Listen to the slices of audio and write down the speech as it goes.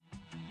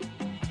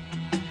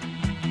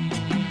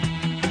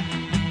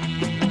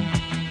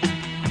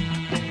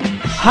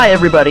Hi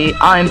everybody,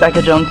 I'm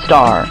Becca Jones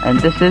Starr, and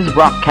this is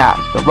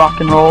Rockcast, the rock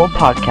and roll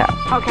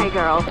podcast. Okay,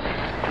 girls.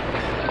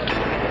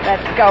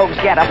 Let's go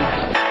get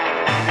 'em.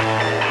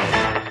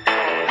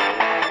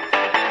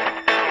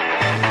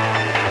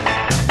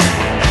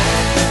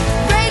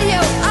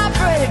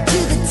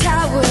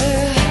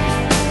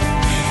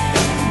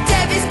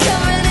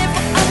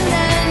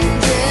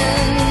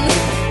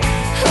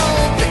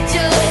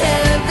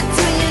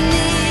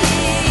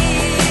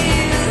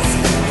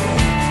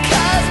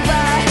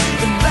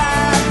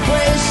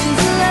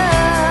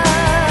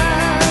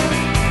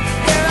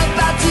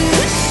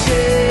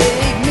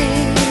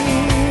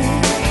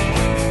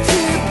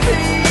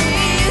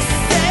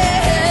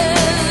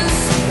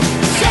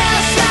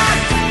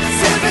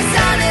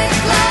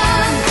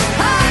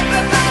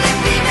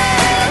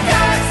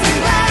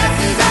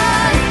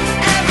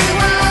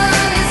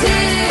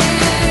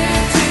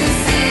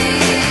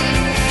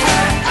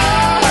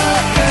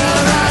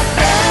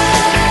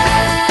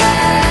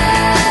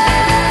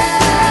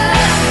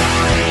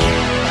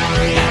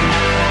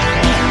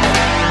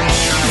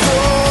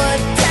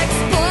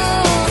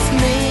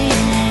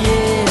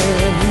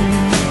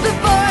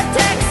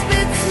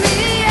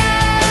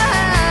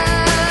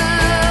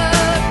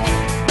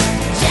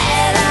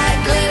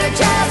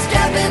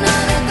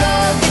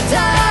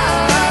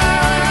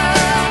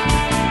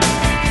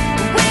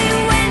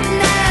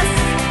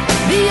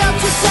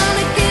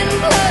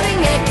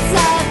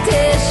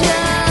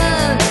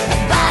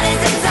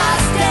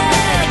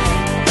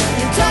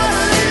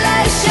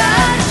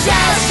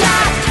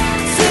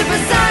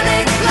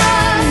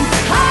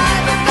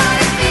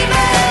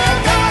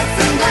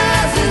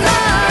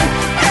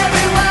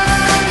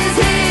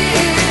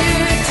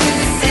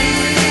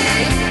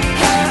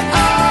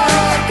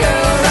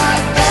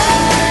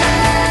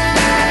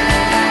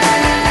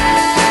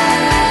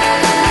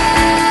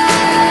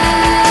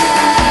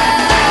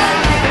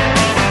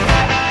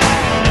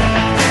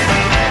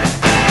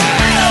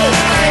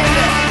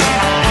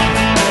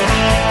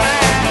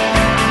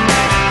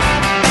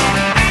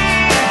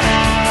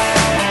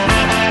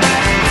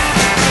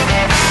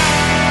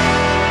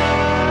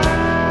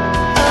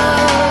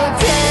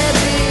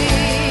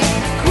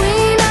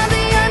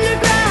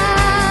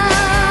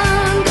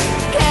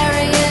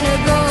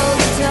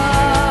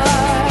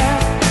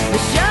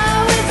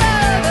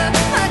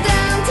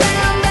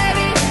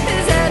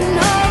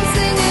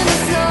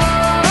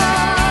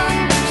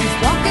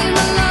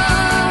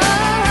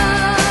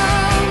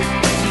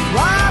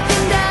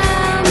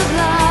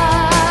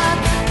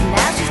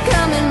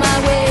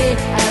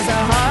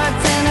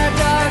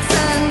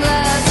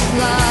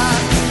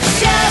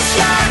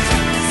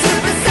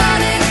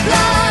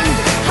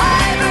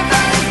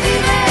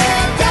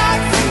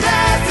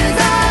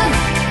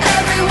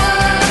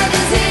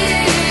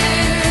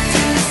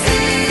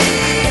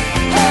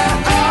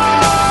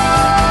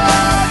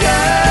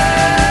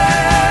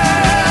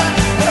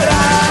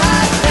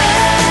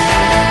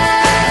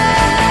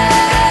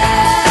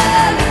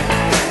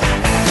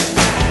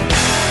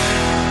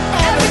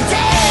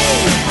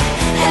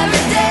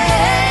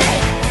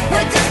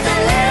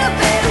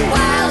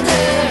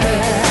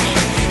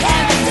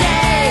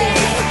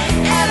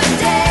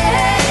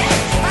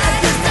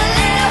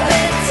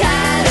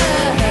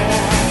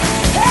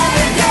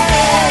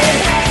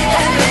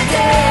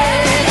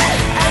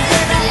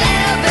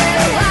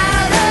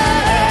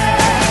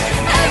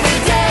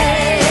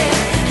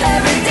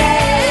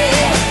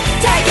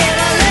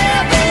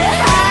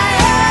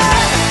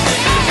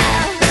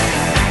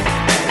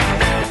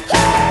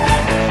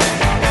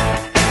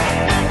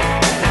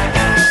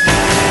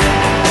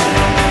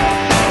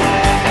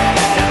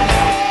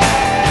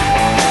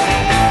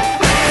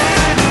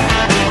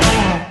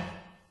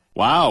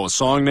 Wow, a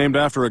song named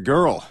after a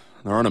girl.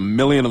 There aren't a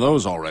million of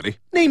those already.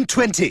 Name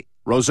 20.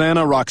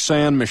 Rosanna,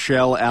 Roxanne,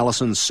 Michelle,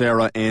 Allison,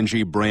 Sarah,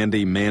 Angie,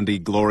 Brandy, Mandy,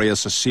 Gloria,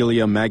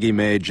 Cecilia, Maggie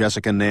May,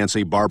 Jessica,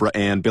 Nancy, Barbara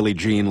Ann, Billie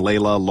Jean,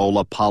 Layla,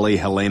 Lola, Polly,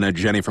 Helena,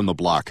 Jenny from the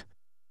Block.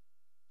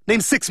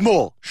 Name 6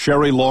 more.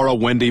 Sherry, Laura,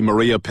 Wendy,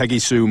 Maria, Peggy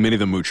Sue, Minnie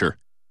the Moocher.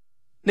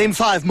 Name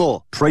 5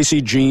 more.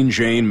 Tracy, Jean,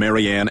 Jane,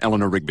 Mary Ann,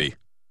 Eleanor Rigby.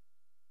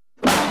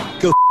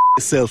 Go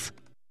yourself.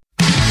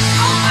 All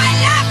my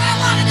life I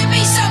wanted to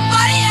be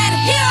somebody, and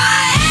here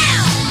I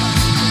am.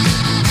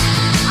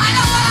 I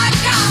know what I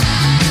got,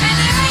 and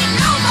there ain't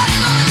nobody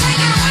gonna take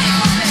it away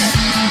from me.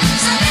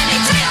 So let me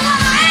tell you what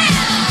I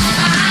am.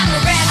 I'm a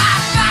red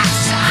hot fox,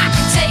 I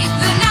can take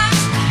the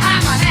knocks.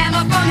 I'm a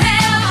hammer from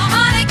hell,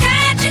 honey,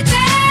 can't you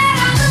tell?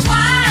 I'm the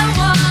wild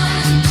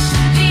one.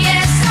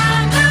 Yes,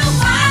 I'm the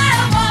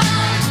wild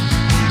one.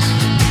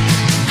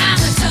 I'm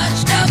a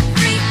touched up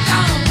freak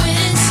on a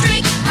winning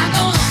streak. I'm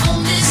gonna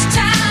own this town.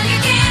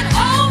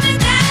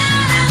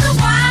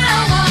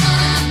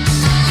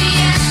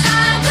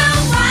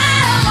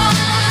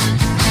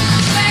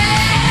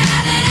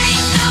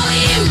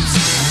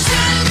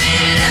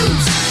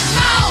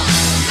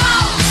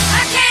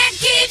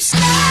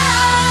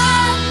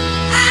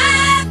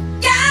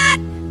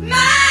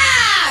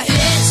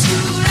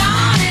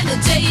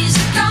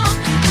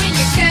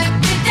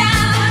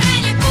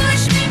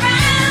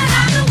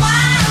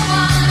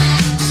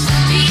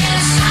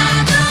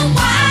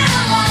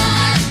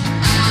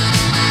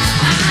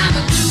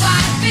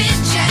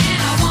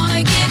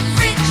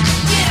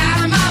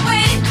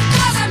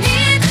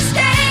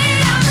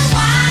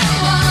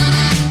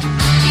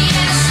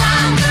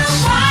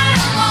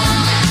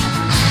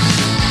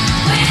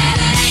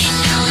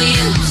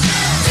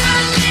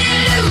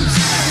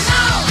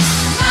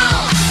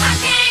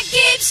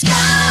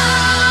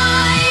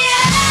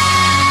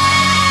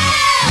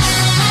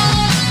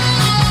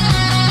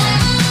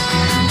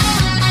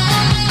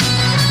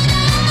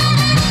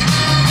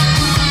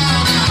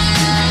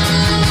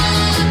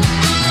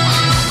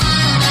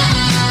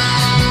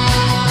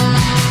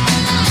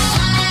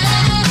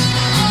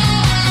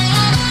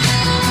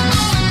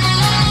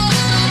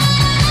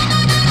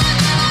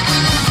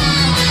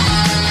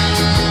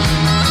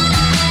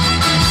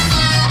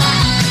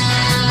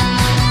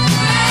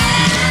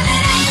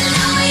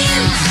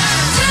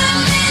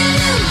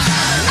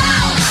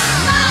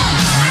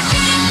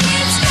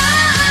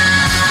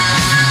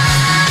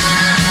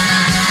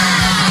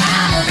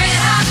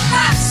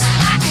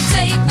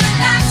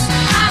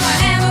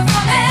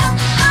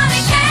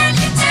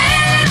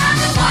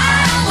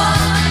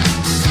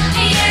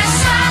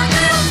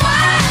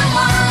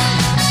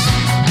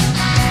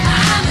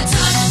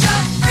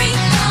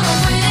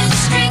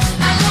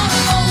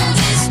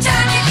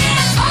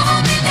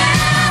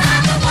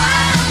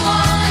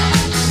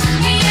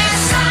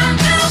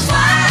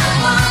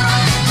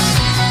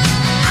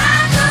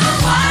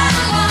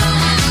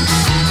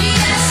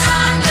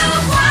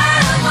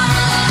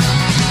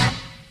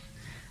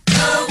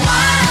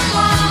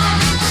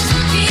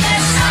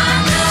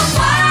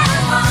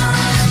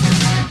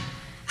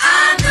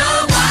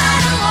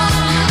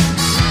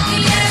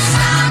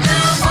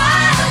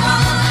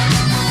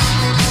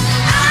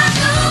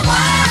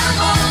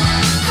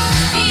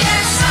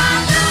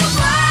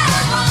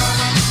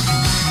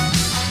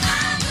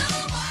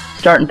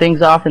 Starting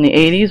things off in the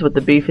 80s with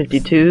the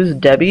B-52's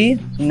Debbie,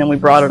 and then we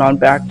brought it on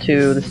back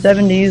to the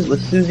 70s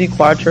with Suzi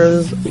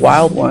Quatro's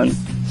Wild One.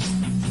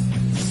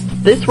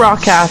 This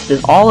Rockcast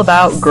is all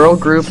about girl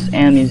groups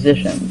and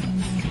musicians.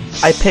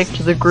 I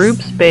picked the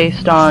groups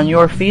based on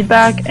your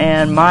feedback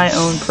and my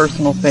own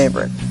personal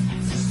favorites.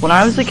 When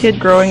I was a kid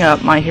growing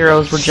up, my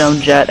heroes were Joan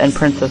Jett and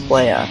Princess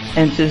Leia,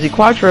 and Suzi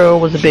Quatro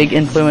was a big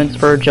influence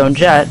for Joan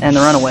Jett and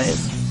the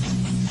Runaways.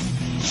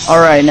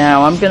 Alright,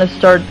 now I'm going to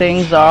start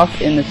things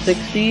off in the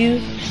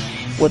 60s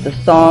with a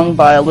song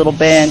by a little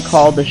band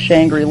called the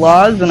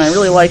Shangri-Las, and I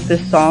really like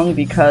this song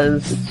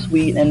because it's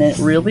sweet and it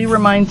really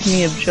reminds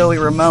me of Joey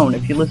Ramone.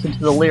 If you listen to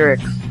the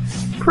lyrics,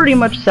 pretty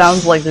much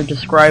sounds like they're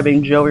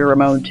describing Joey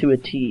Ramone to a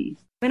T.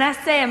 When I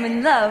say I'm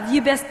in love,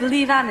 you best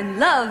believe I'm in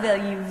love,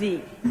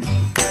 L-U-V.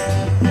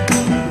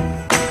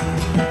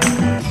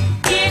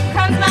 Here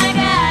comes my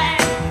guy,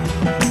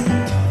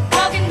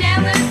 walking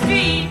down the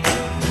street.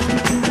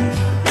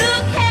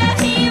 Look how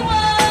he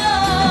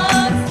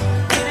walks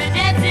to the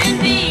dancing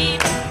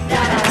beat.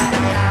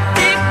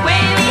 Thick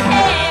wavy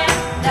hair,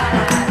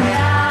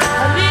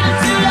 a little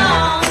too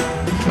long.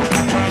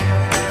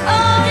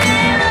 All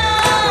day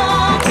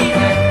long, he's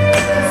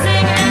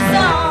singing a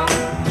song.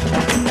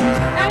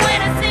 And when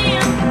I see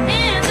him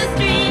in the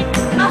street,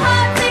 my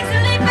heart takes a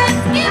leap and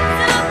skips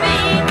a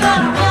beat.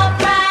 Gonna walk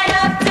right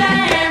up to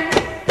him,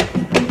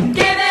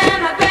 give him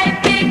a great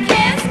big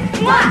kiss.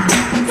 Mwah!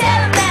 Tell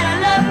him that I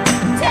love him,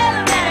 tell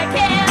him that I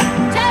care,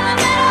 tell him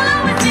that I'll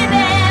always be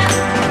there.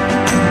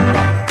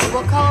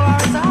 What color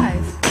are his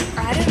eyes? I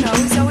don't know,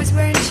 he's always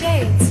wearing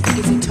shades.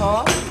 Is he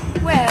tall?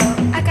 Well,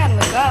 I gotta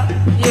look up.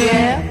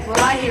 Yeah, well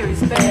I hear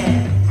he's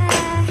bad.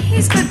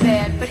 He's good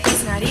bad, but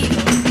he's not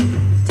evil.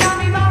 Tell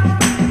me more,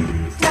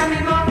 tell me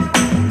more.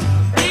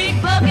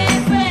 Big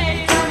bucket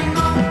sweater, tell me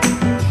more.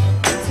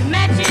 To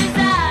match his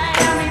eyes,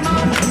 tell me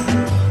more.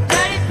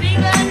 Dirty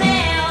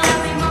fingernails, tell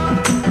me more.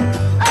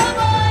 A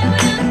boy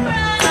with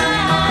pride,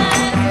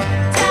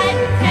 tight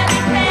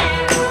heavy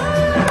pants,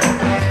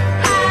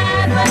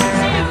 high button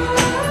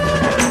shoes.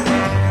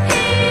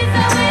 He's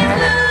always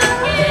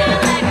looking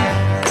like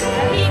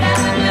he got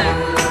the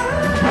blues.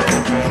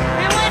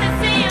 And when I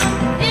see him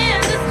in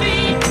the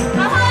street,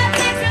 my heart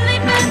takes a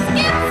leap and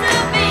skips a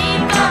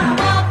beat. Gonna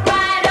walk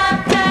right up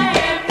to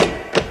him,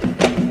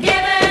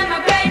 give him a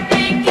great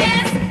big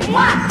kiss.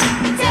 Mwah!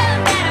 Tell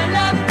him that I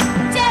love him,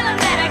 tell him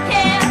that I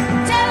care,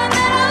 tell him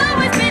that I'll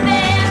always be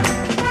there.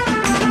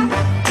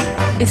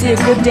 Is he a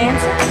good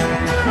dancer?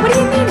 What do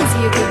you mean, is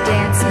he a good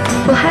dancer?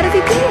 Well, how did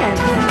he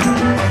dance?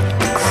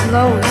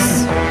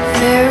 Close.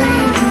 Very,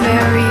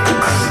 very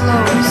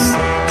close.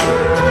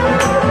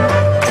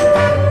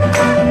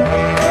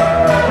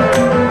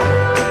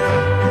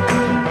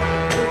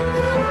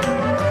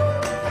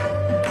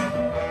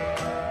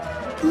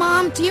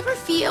 Mom, do you ever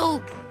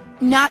feel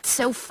not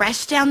so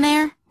fresh down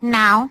there?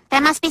 No,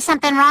 there must be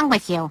something wrong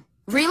with you.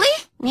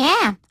 Really?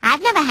 Yeah,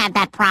 I've never had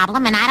that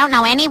problem, and I don't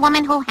know any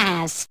woman who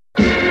has.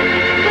 When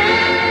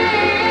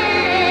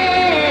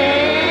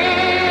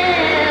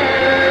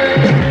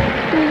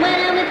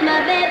I'm with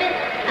my baby,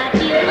 I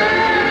feel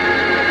alright.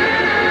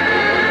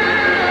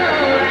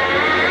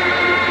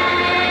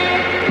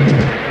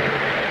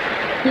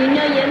 You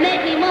know you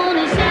make me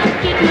wanna shout,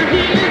 kick my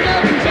heels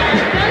up and shout,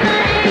 throw my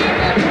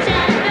hands up and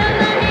shout, throw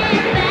my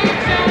hands back,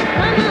 shout.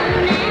 Come on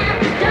now,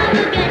 don't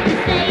forget to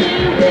say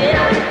you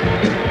will.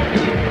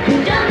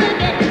 Don't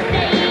forget to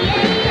say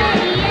yeah, yeah,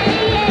 yeah,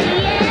 yeah,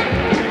 yeah.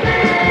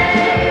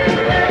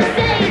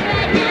 Say it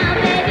right now,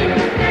 baby.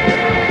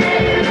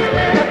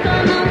 Oh,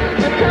 come on,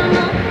 oh, come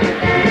on.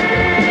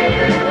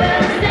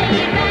 Say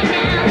it right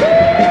now.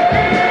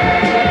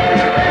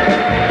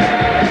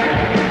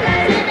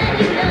 Say that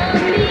you love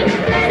me,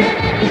 say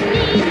that you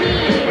need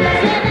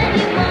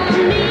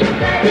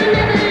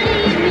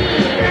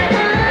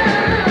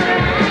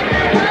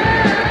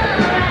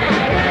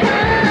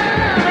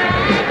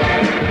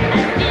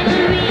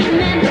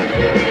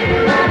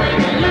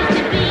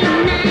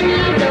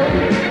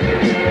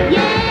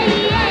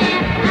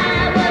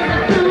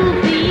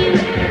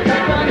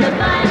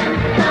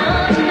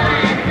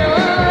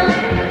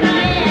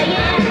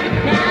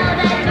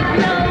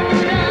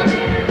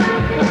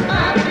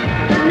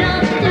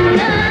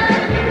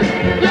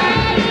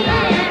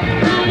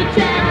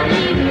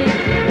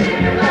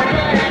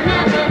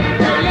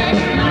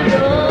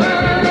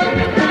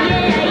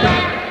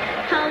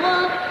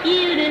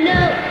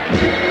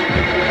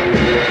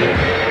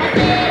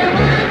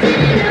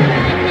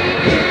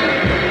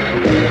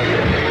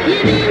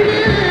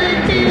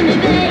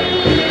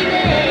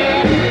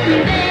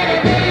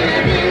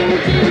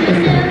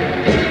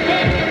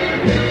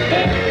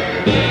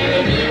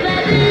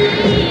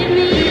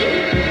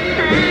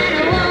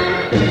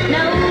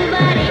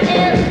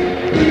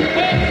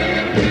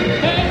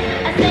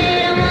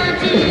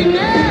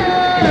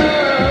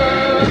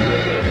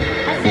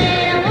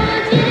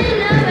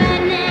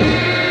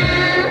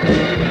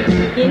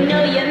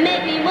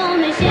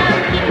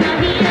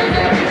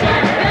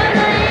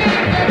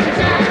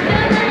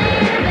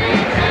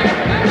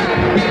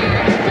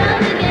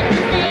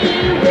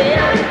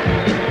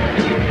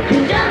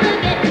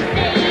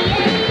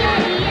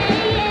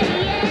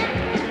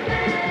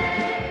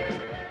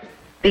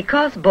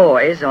Because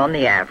boys, on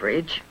the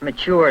average,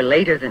 mature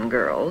later than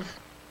girls,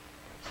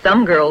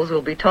 some girls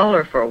will be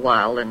taller for a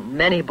while than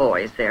many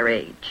boys their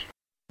age.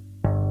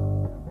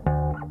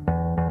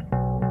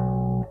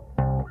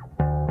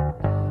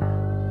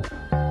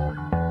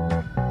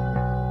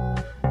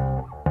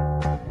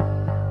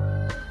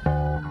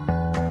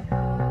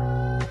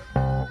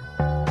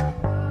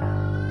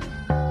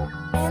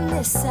 And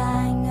this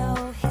I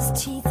know, his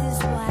teeth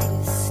as white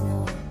as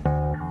snow.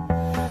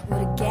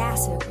 What a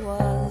gas it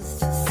was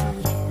to see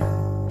him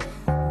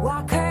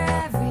walk her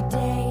every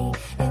day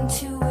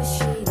into a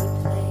shady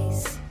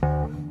place.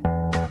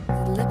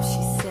 The lips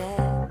she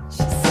said,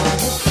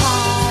 it's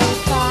Polly,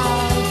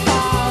 Polly,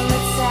 Polly,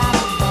 let's have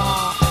a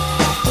ball.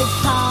 It's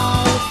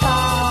Polly,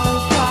 Polly,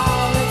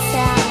 Polly, let's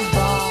have a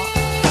ball.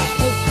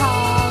 It's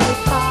Polly,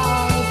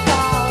 Polly,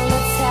 Polly,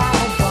 let's have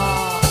a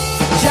ball.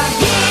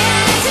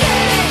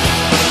 Gigantic,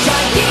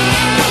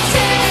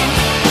 gigantic,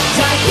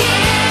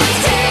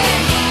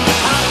 gigantic,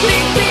 a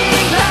big,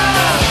 big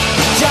love.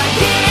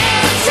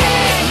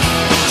 Gigantic,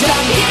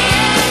 gigantic,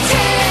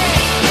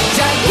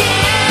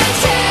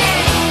 gigantic,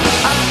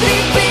 a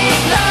big, big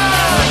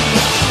love.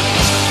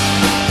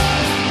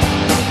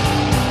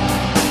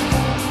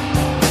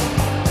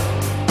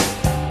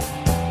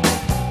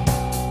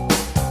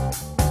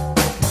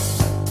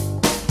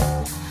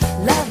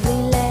 Lovely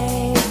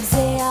legs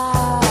they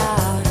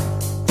are,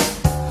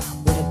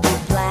 with a big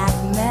black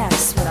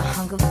mess, with a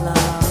hunk of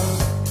love.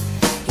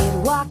 He'd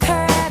walk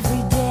her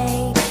every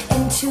day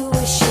into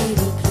a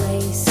shady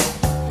place.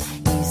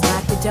 He's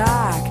like the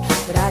dark,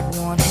 but I'd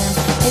warn him.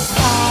 It's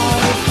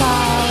Polly,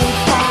 Polly,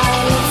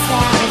 Polly, let's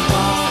have a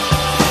ball.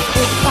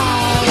 It's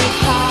Polly,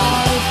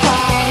 Polly,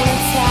 Polly,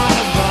 let's have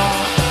a ball.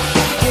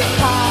 It's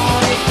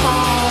Polly,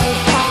 Polly,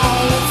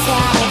 Polly, let's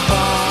have a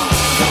ball.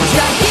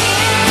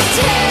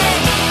 Gigantic,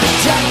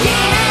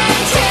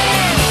 gigantic,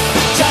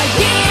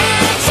 gigantic,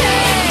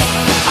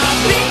 a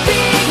big,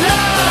 big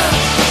love.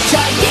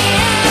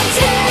 Gigantic,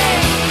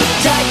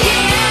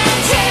 gigantic,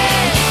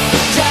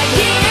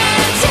 gigantic,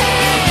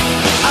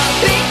 a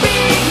big,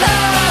 big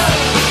love.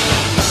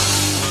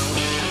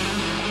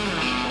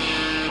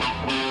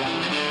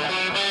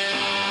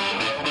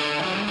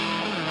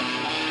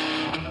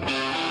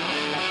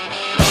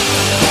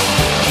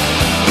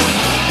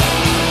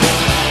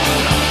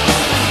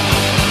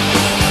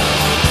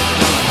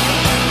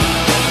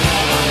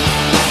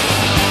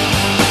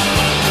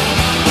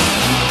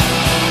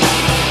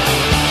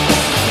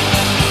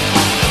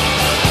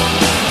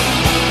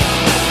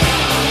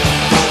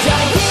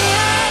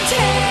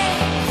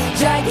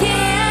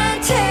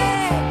 Gigantic,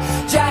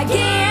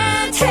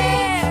 gigantic,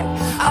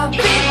 a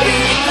big,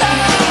 big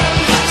love.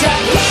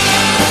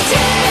 Gigantic,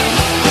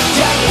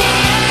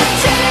 gigantic,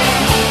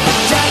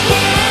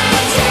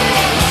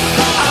 gigantic,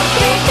 a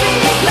big,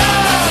 big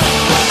love.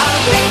 A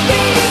big,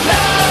 big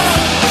love.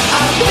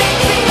 A big,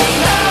 big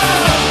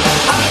love.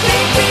 A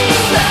big, big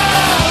love.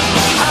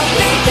 A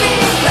big, big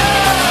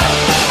love.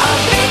 A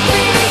big,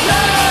 big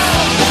love.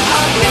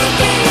 A big,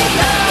 big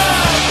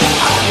love.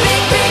 A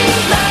big, big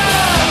love.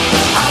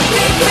 A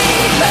big,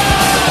 big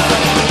love.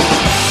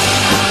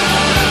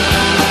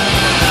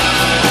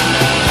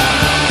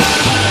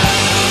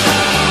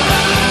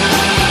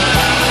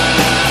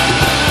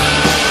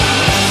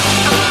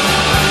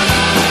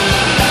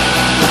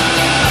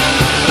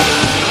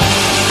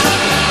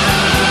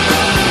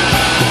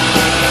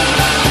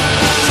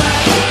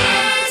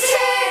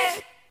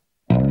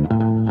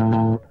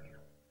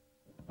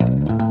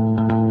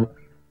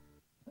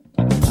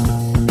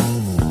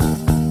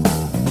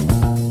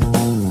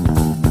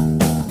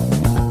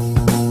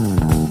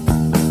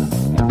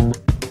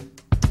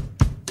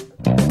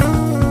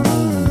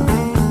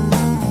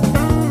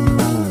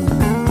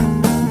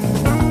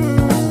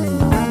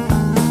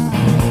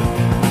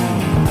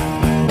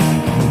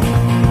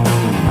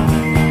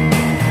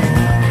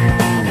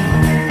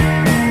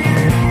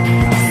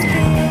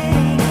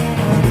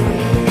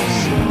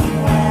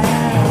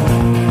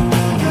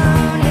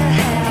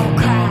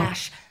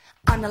 Crash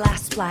on the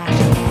last splash.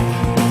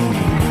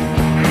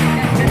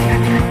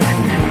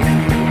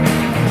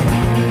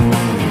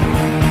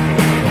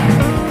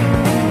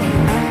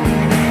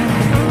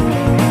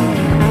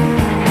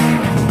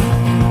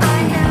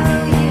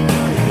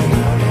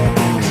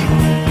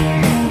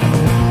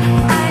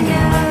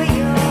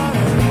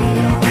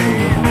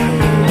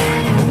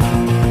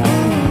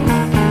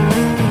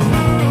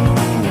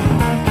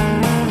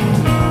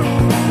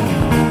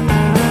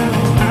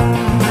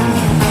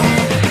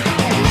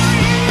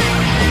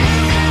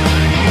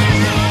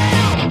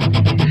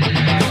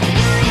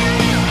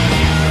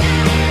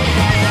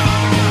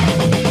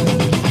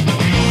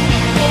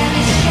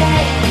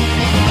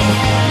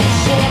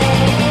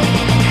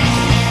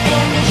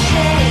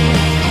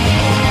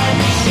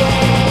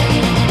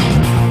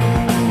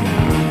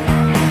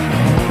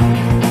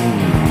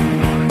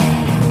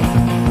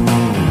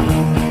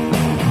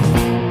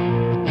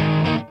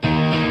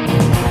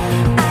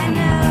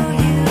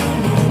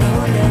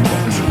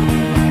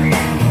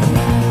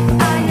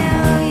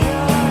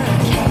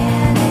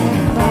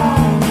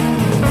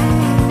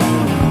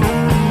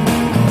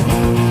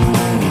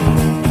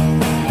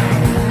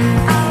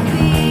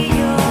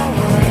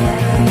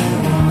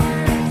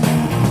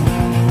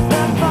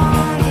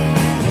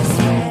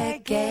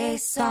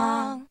 this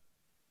song.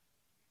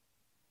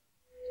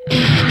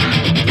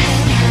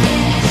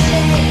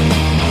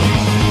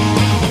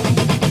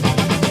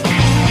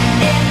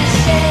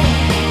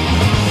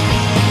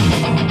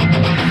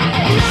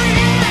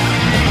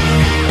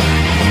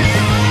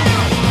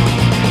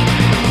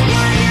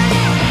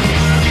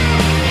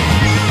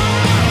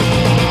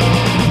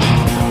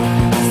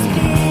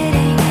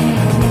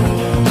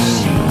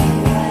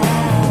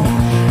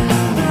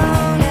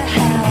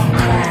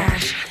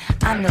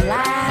 I'm the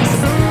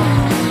last one.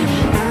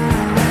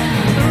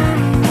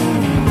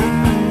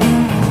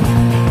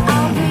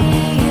 I'll be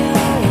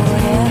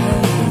whatever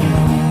you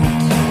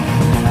want.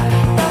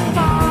 The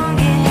fog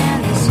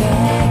in the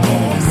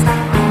circus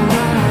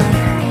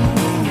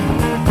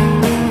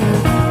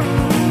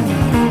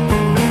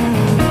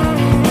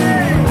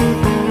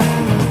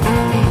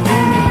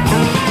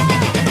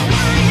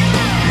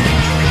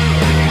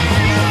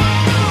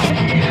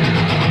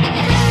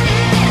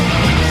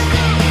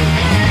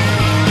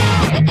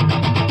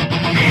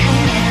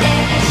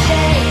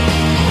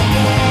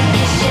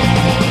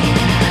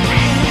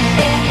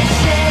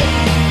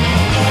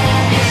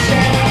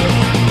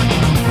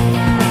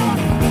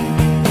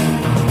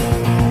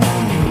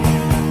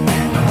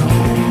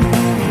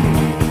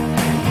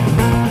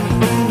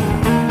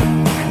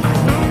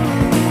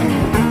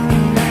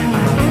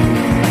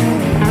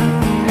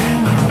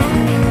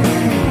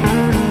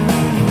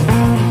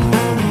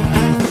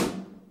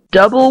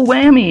Double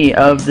whammy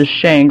of the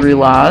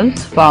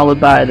Shangri-Las,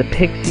 followed by the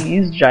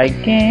Pixies'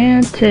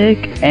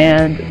 Gigantic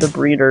and the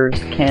Breeders'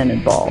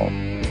 Cannonball.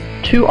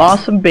 Two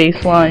awesome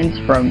bass lines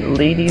from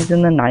ladies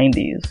in the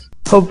 90s.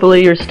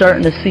 Hopefully you're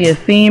starting to see a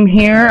theme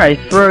here. I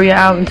throw you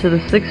out into the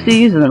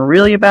 60s and then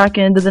reel you back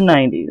into the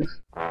 90s.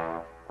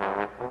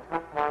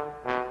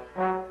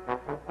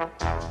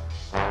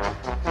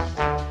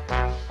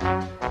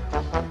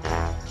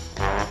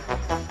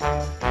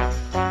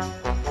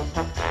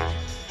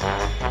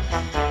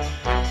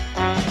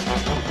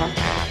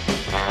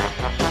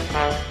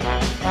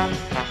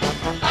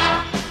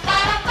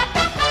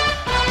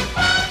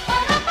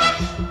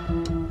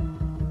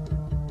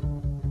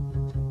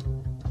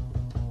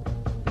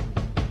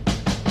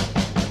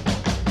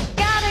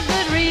 got a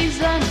good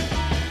reason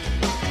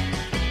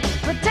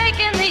for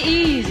taking the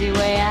easy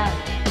way out.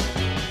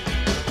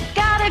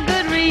 Got a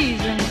good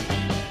reason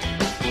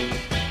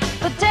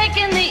for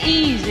taking the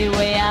easy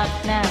way out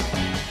now.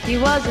 He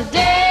was a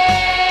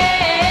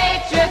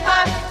day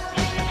tripper,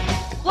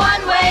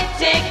 one-way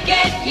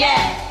ticket,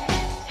 yeah.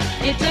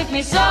 It took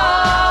me so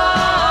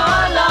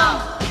long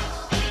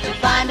to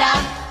find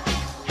out.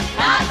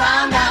 I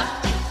found out.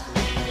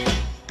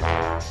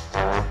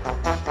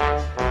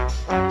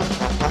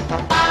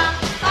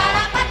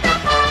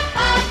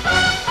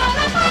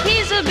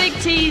 He's a big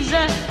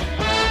teaser.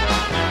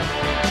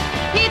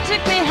 He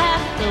took me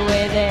half the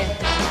way there.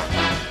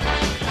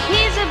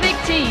 He's a big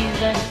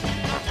teaser.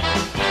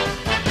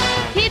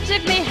 He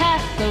took me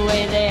half the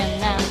way there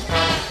now.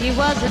 He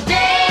was a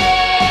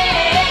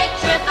day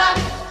tripper,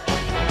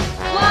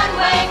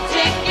 one-way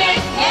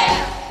ticket, yeah.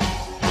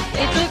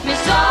 It took me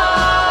so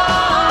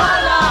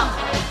long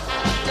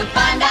to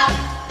find out.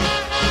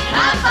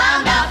 I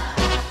found out.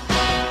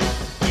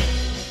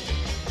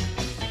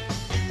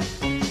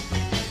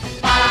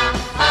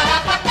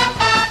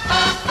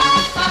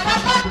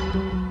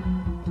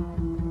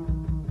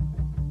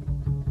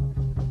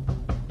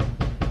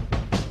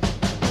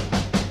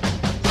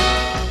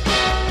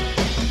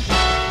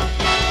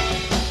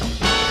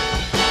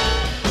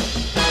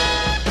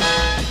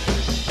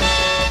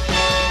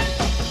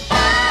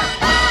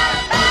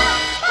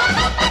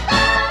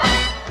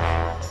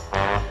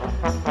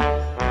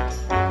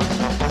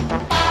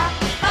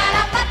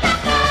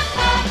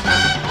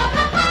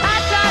 I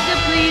tried to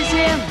please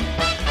him.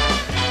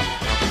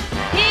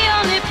 He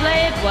only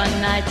played one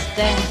night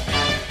stand.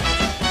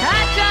 I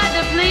tried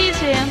to please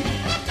him.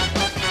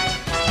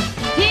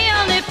 He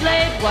only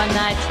played one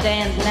night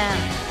stands now.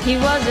 He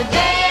was a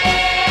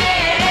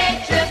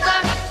day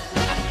tripper,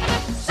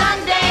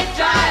 Sunday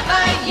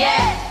driver,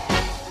 yeah.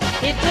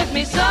 It took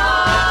me so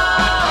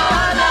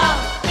long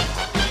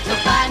to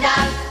find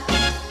out.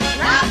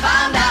 I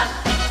found out.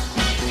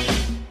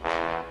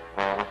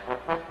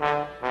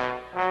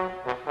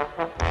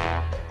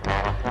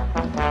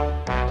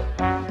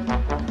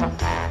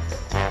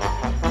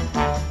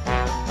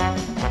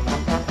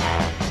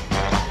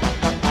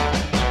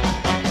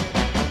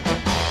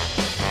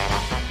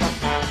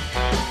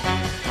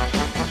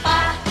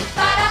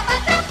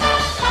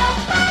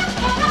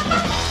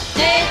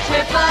 Day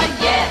tripper,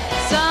 yeah.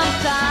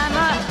 Sometime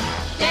a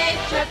day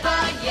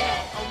tripper, yeah.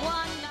 A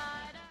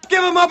one-nighter.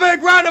 Give him a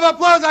big round of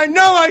applause. I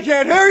know I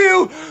can't hear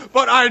you,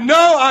 but I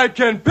know I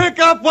can pick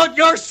up what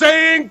you're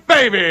saying,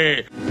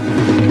 baby.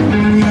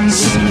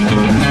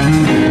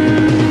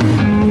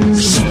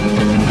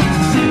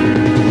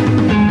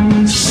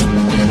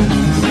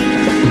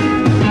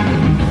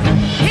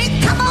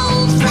 Here come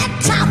old flat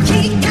top,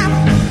 he come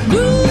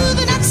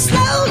moving up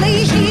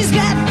slowly. He's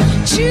got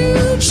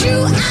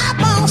choo-choo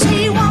eyeballs,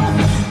 he won't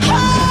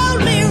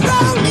holy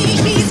roly.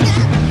 He's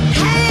got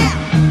hair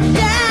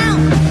down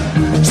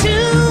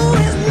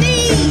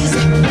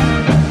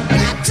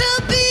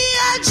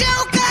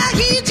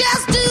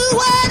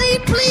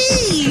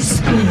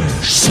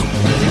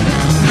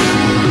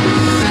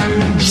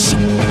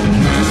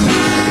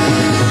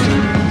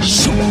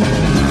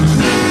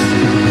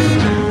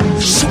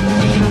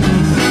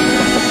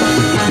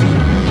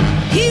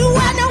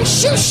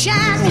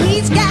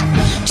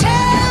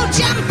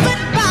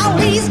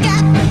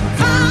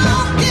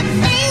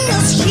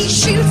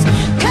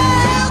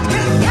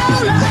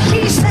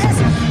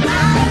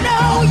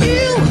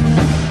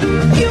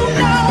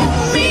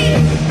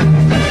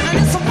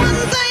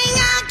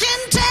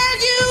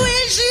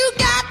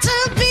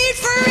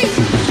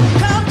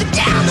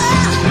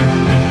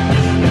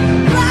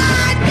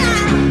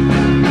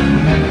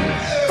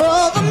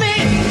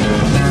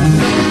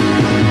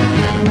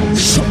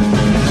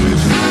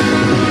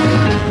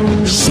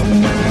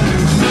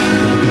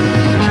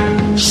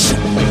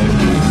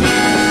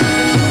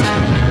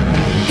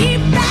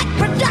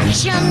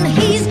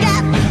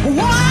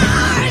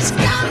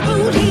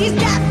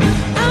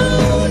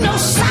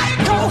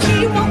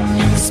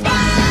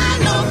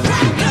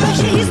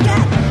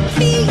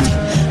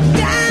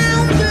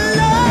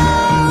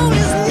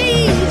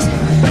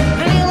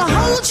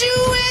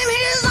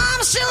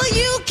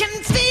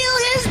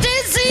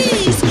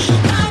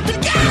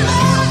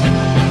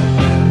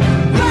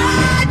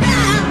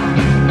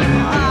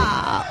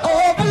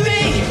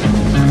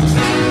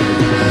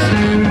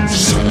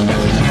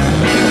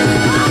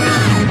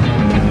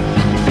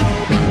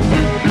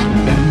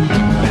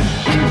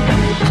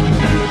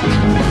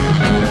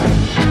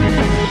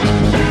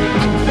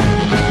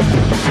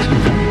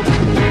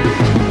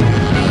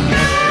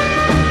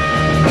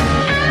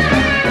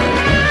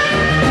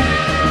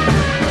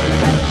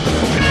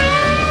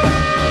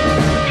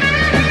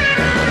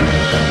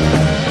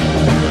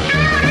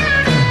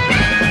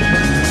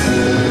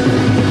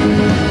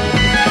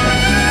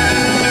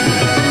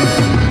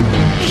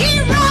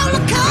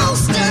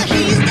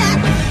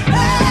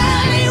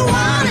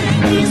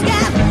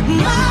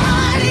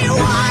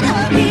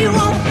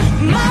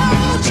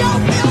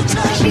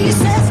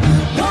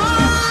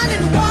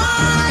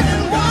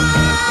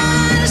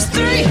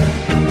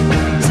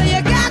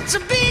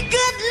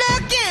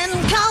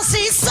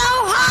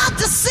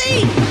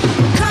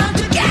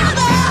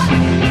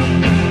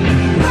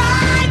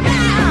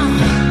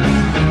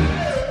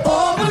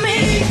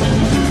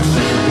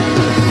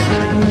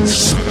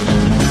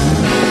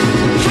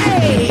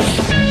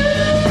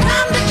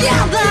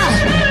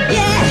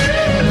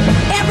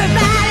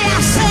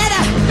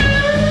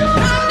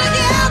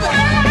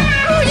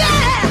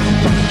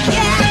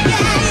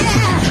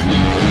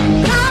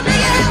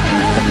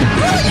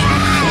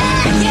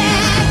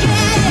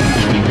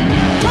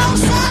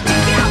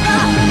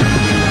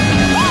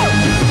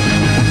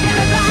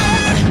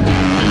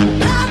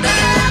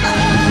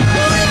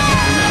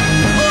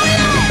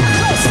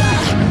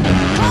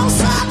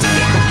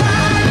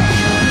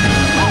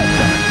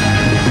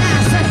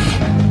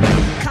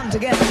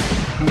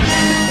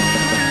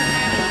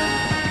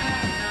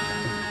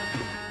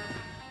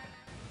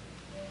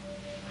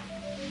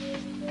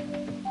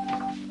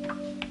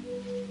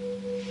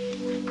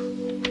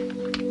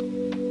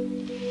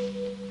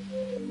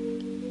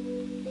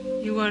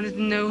wanted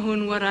to know who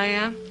and what I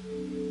am?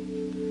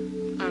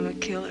 I'm a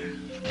killer.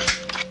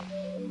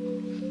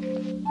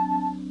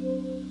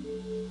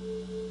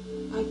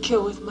 I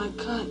kill with my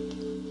cut.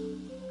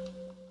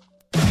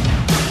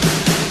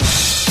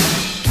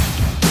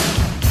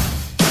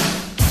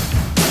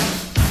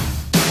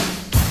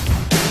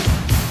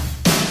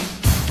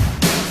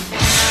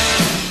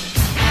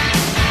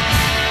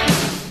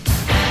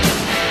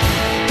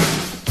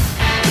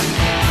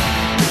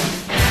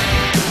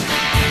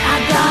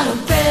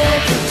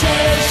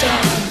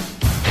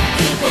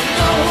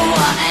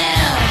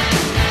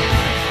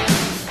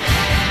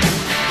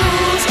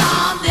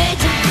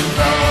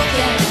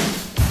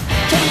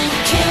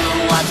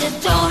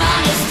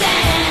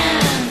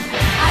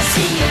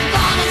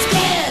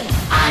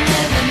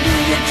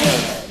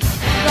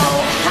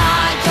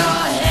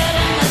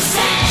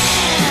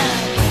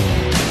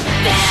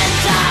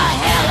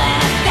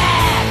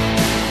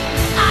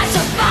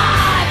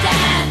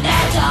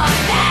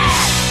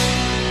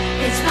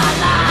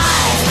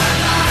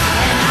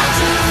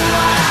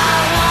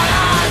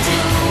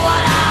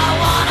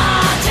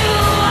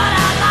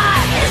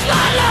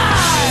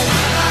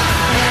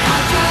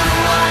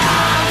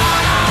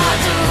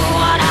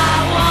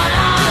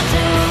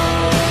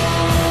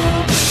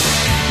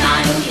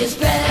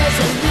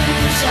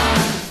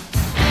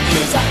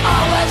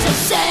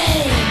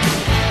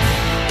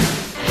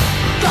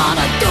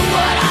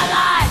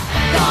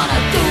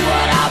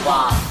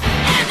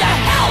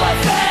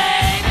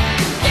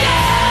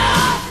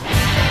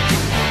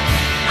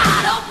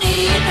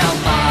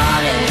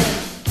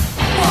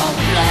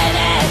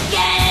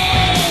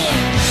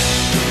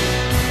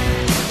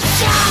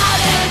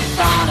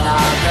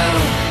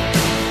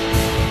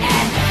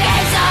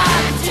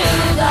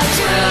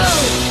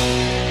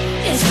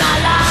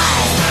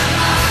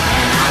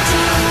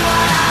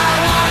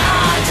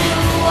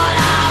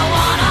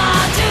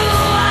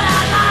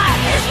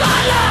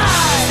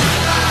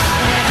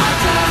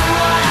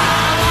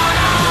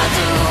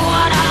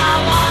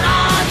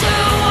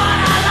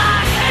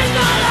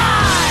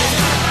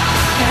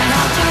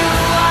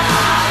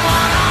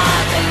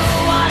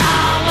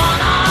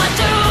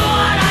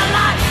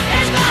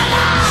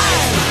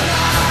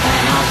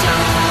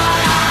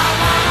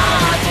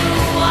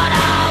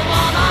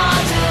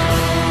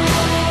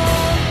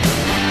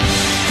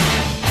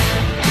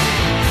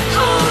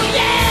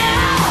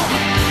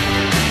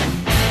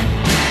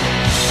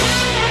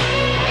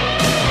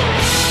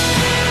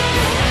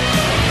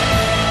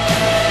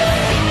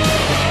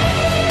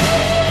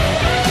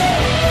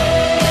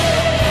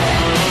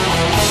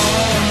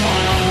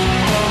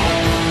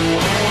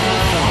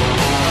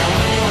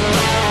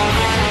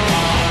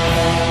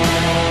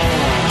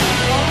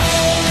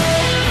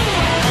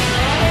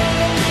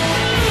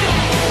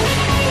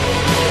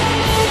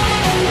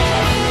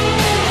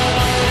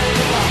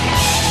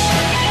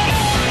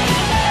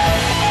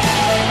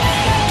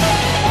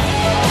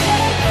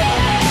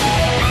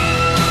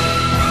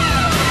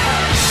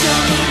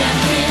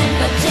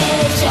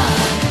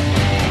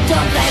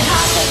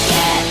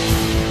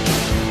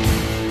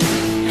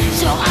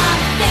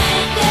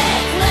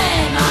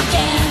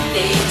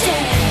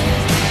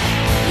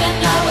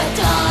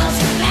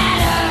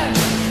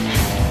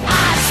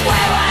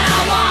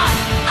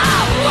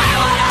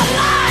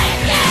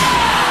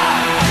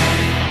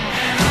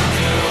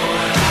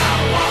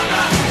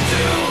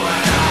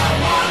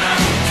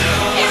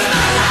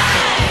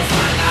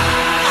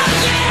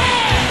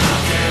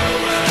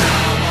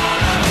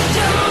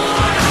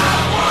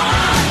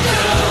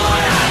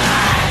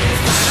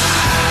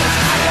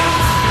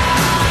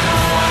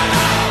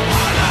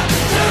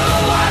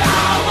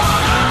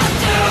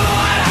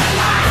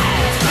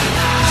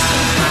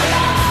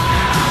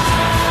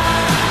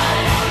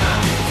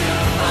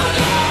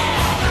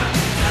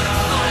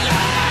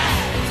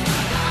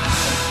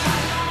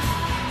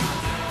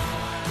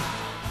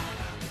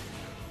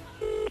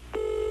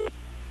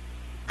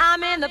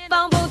 I'm in the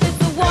phone booth, it's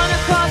the one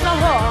across the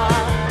hall.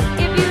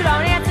 If you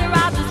don't answer,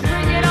 I'll just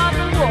bring it off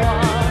the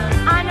wall.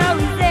 I know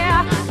he's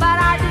there, but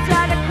I just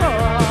had to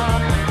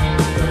call.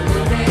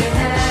 We'll be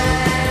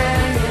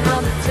hanging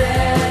on the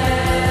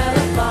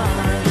telephone.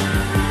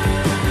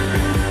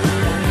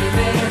 We'll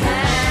be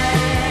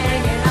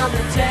hanging on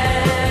the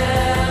telephone.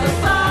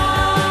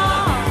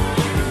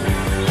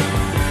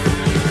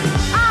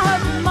 I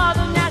heard your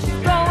mother, now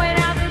she's going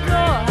out the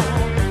door.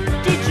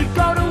 Did you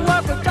go to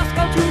work or just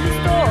go to the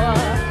store?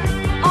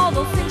 All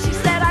those things she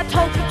said I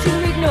told you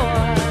to ignore.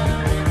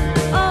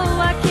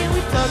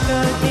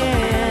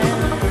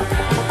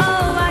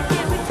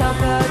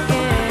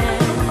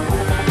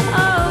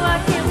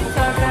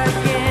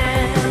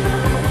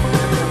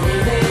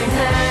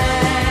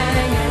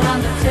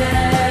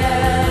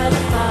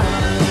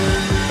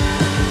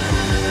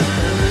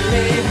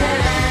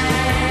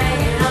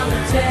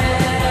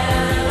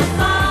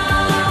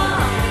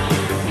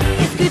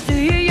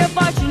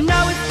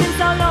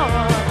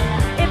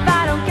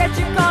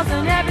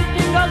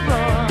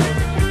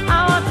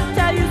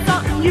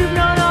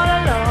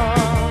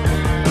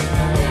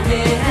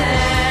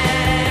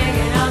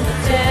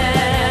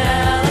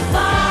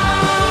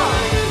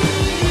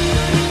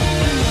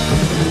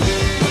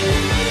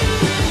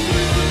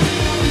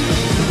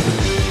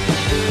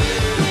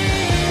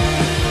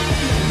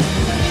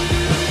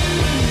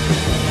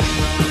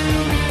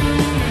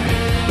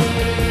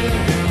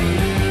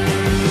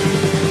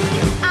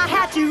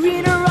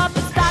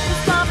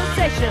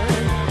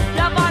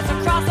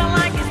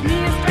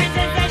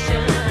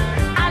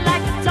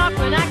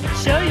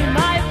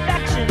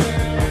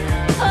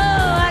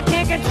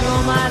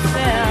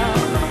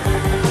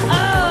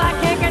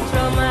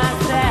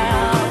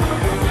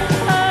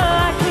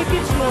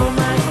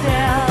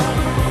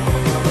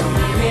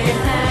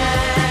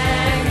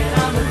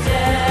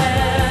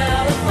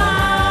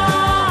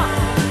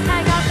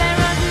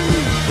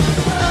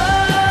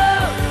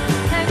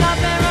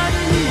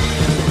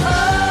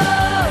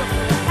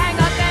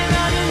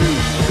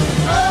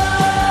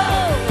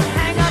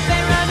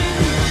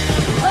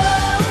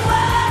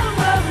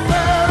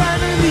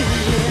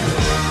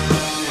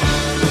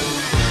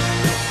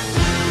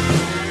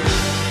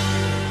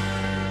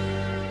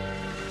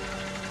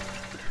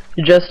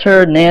 just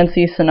heard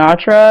Nancy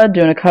Sinatra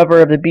doing a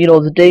cover of the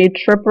Beatles' Day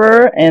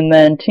Tripper, and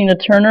then Tina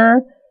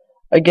Turner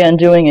again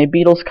doing a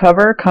Beatles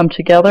cover, Come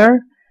Together.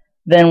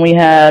 Then we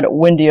had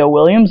Wendy O.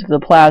 Williams of the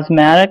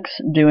Plasmatics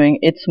doing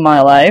It's My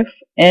Life,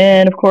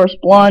 and of course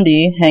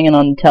Blondie hanging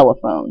on the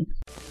telephone.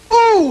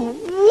 Oh,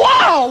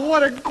 wow,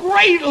 what a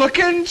great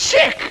looking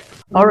chick!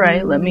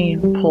 Alright, let me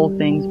pull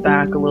things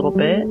back a little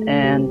bit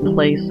and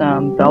play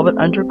some Velvet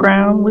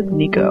Underground with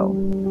Nico.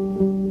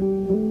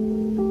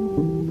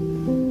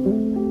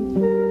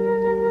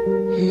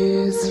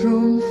 Here's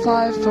room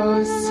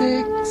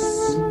 506.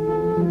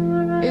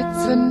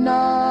 It's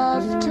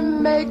enough to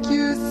make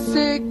you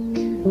sick.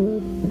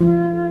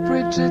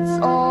 Bridget's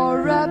all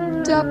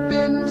wrapped up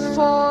in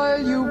foil.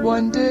 You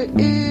wonder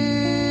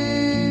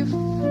if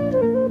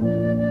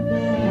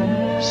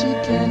she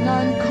can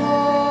uncoil.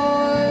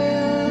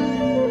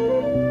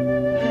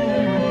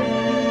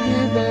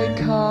 Here they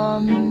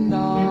come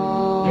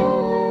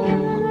now.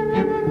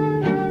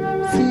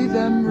 See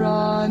them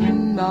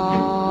run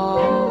now.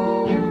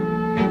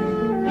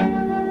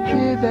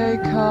 Here they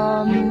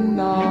come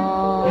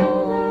now.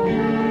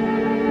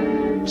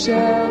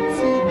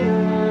 Chelsea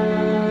girls.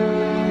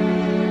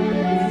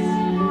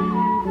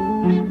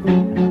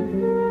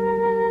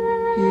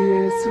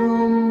 Here's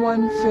room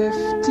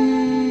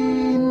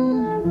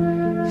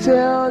 115,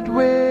 filled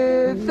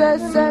with the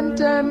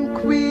Centum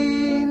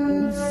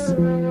Queens.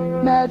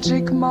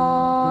 Magic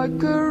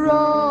Margaro,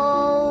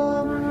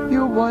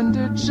 you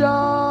wonder just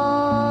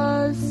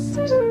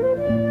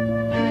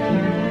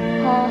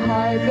how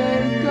high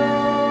they go.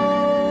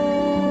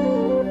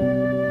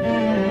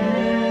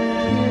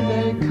 Here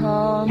they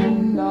come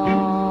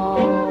now.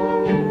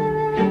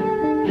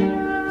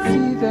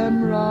 See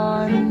them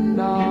run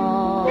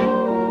now.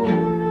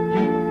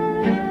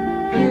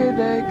 Here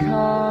they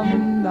come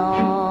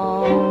now.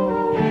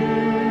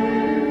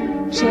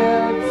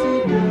 Chelsea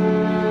girls.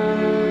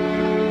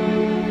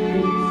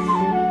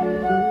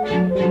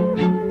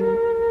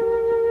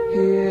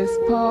 Here's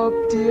Pope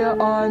dear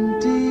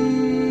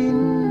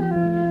Ondine.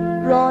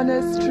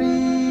 Runners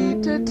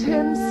treated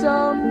him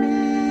so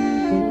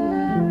mean.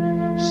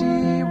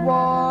 She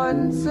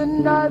wants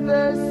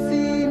another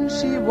scene.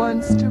 She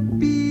wants to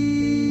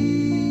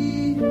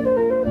be a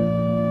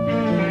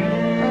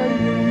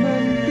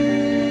human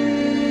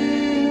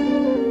being.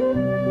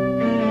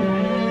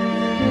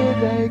 Here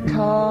they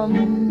come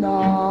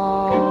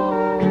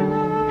now.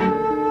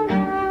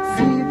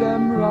 See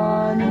them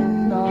run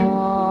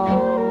now.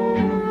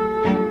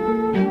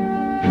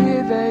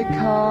 Here they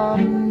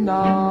come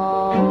now.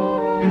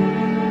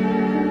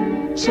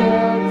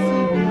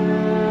 Chelsea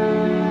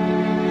girls.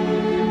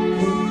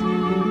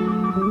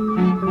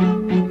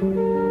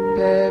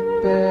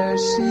 Pepe,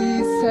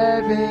 she's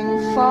having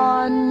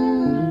fun.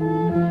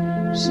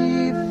 She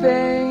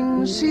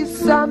thinks she's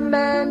some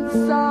man's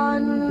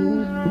son.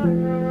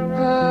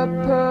 Her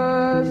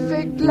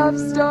perfect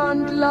loves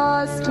don't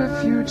last. Her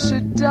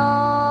future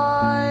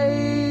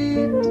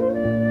died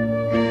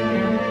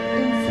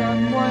in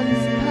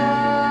someone's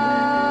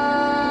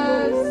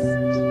past.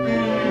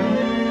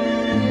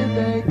 Here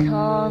they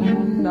come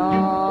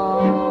now.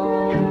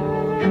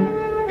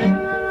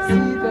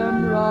 See them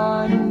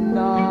run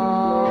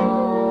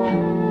now.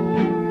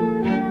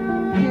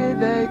 Here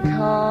they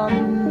come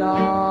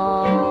now.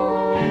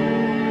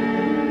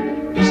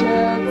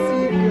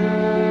 Chelsea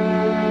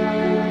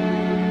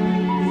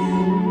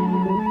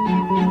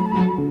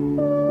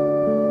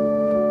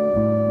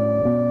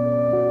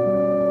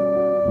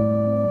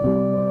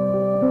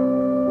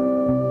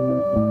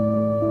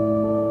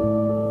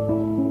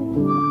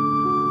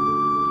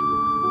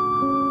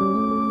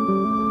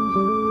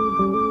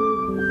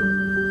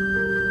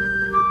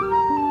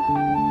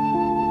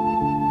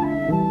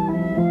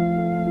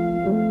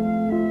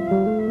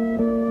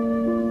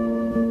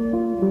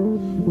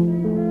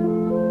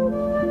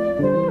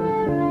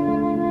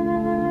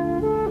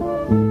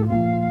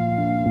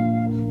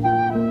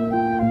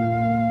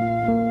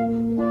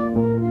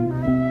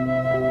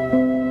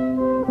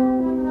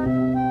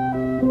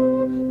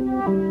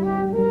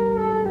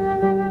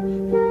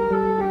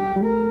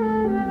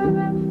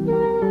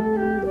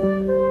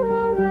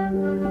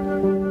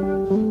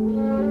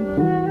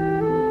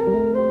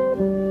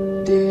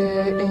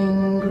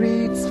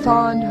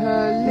found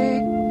her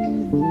lick.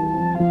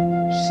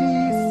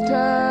 She's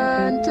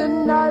turned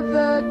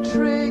another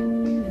trick.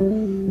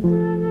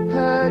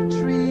 Her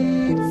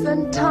treats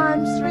and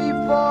times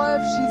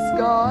revolve. She's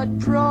got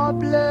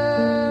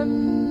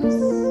problems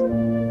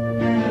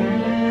to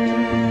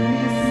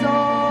be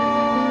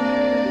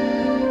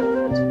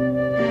solved.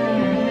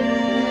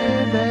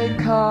 Here they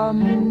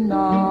come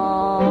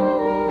now.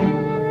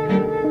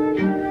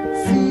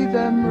 See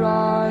them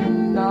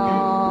run now.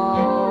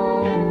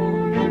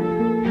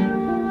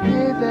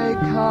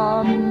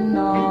 Come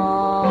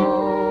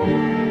now,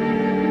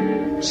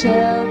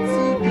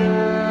 Chelsea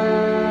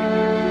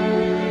girls.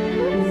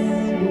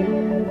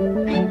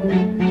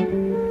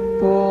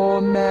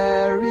 Poor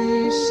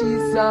Mary,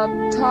 she's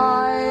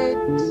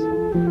uptight.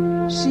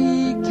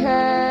 She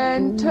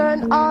can't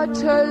turn out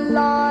her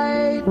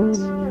light.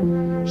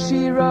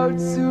 She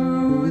wrote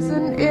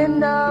Susan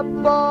in a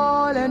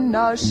ball, and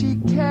now she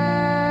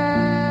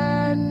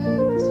can't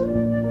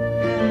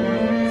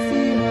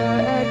see her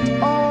at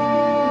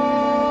all.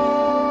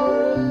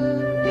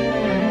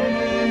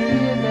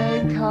 Here they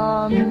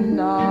come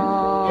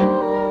now,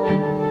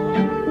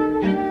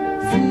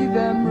 see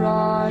them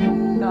run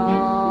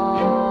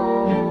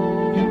now.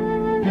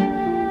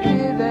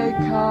 Here they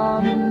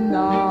come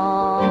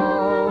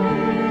now,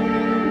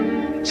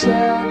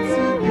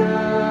 Chelsea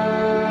girls.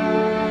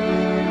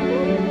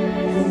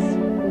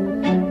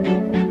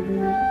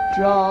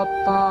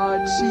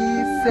 Dropout,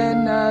 she's in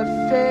a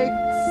fix.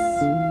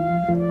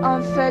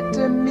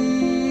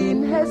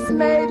 Amphetamine has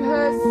made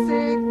her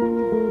sick.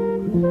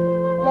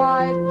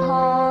 White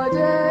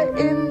powder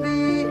in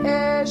the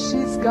air,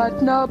 she's got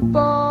no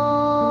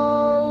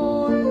bones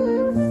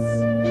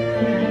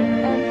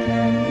and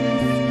can be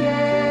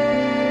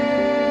scared.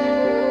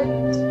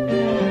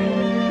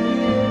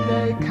 Here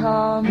they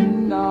come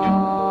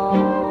now,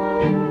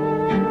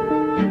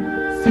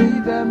 see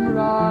them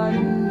run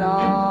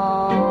now.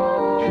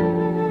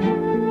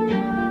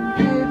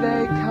 Here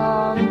they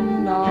come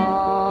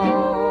now,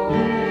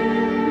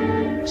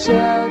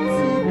 Chelsea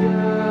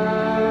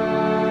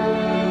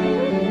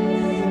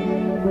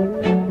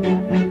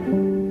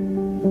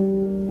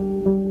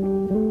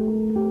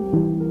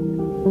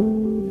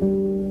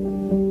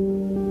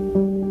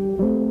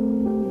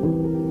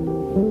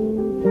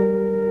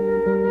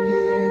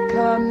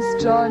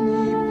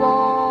Johnny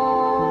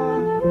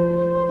Ball,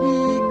 he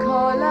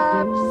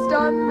collapsed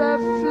on the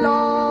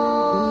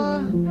floor.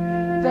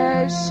 They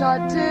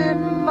shut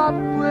him up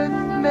with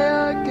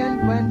milk, and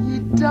when he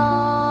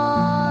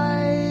died,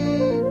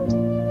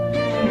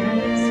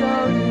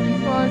 sold him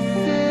for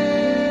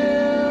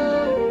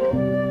silk.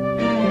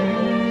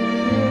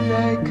 Here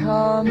they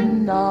come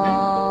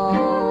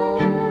now,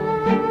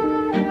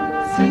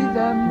 see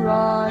them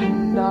run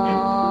now.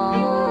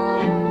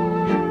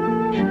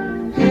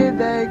 Here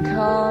they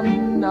come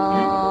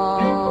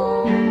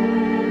now,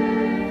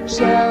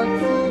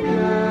 Chelsea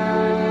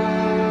girls.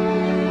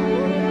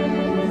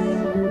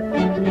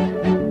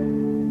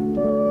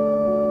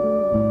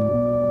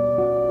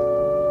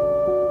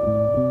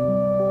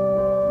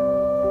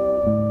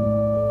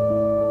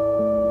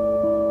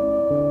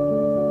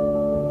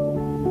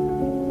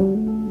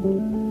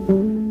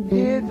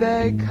 Here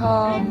they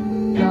come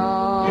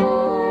now,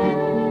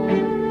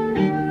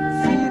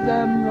 see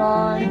them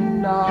run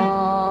now.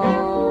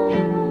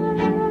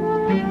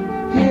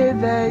 Here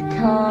they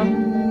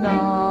come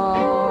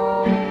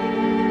now,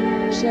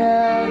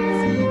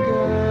 Chelsea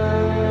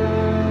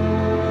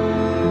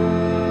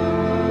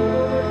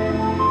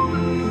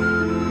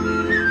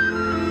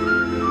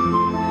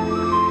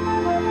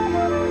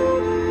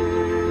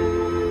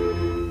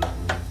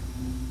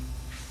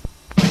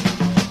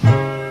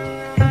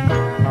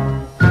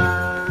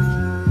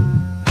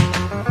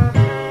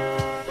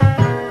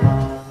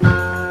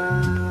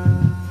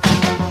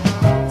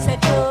Said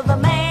to the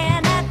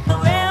man at the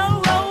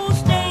railroad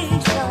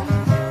station,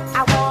 I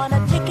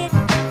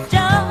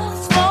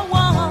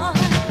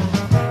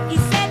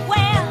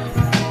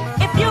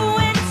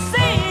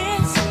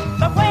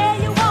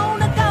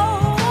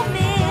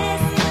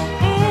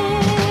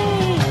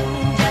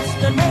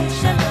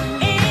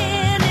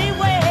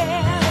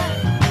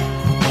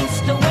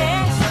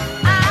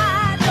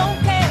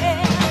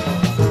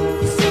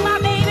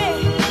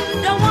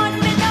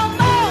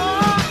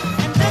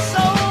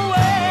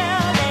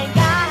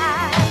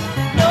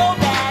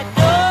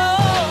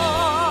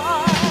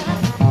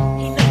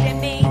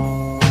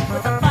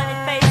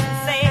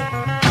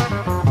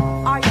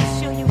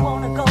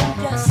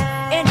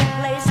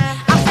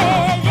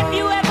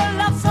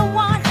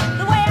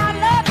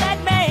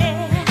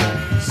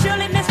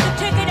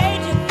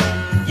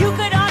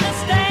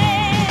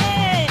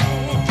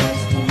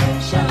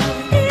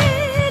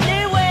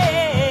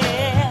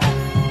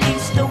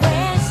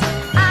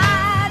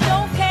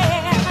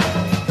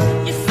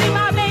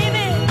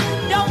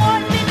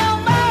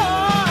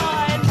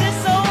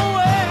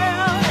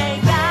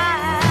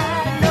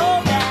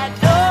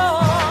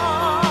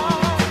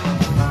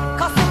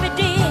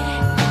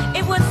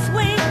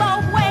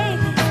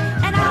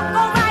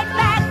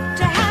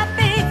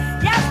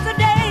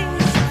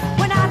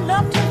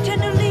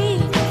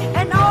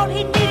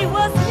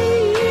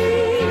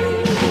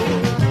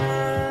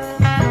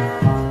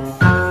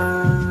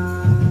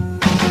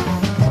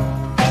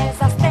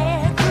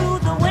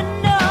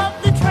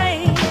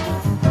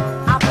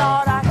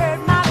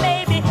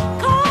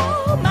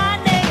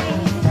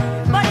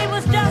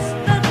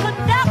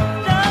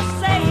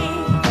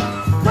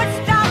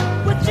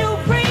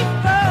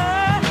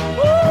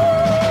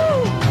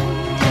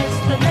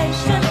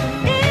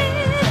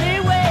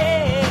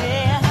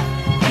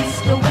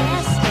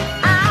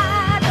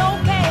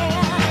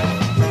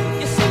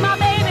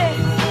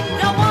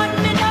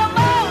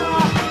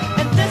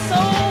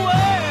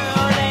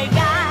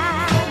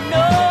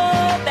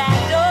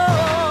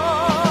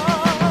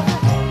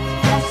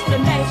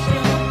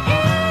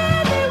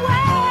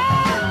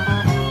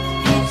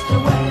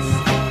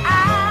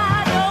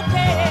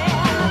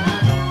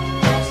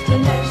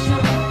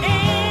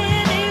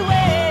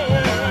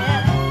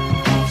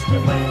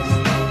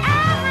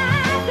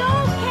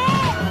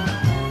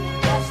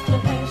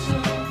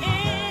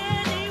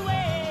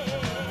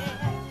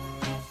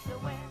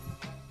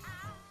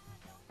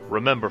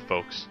Remember,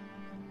 folks,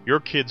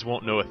 your kids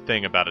won't know a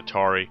thing about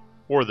Atari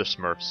or the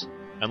Smurfs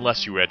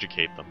unless you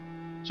educate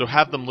them. So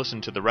have them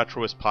listen to the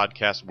Retroist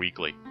Podcast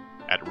weekly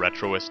at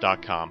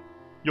retroist.com.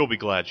 You'll be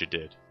glad you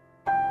did.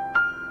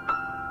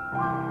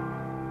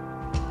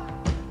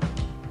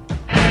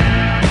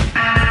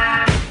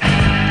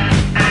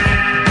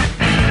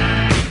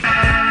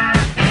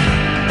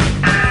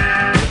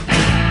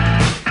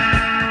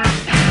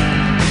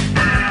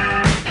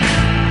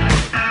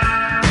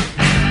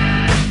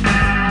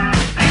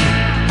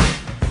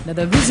 Now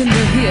the reason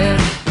we're here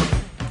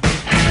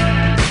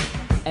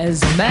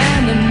as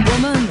man and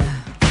woman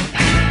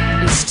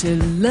is to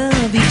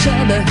love each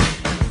other,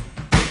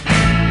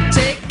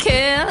 take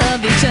care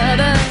of each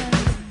other.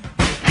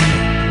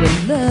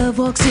 When love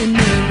walks in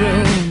the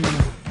room,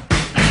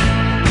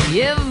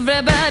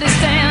 everybody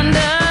stand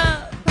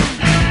up.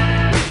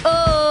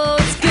 Oh,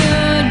 it's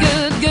good,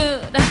 good,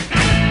 good.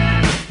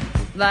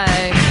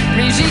 Like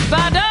Brigitte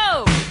Bardot.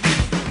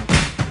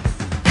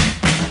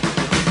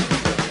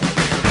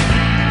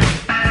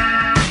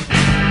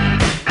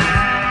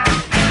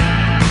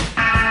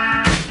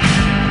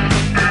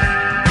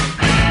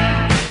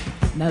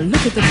 Now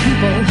look at the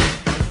people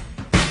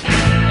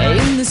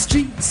in the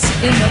streets,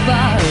 in the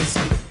bars.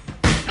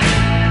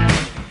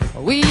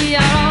 We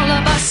are all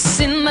of us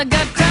in the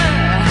gutter.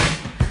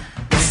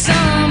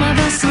 Some of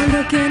us are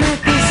looking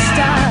at the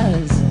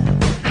stars.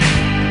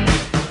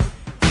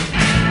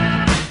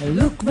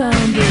 Look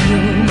round the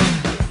room.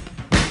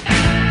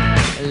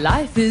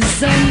 Life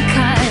is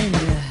unkind.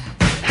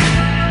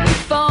 We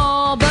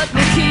fall, but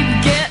we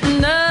keep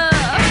getting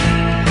up.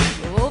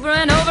 Over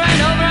and over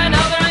and over and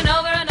over and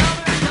over and over.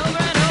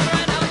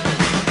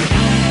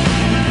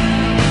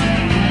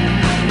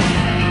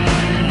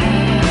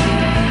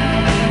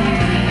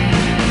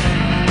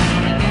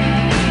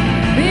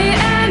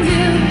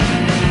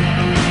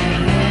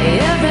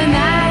 Every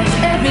night,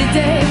 every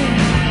day,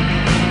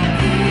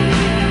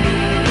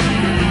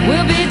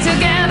 we'll be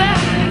together,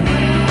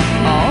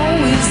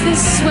 always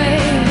this way.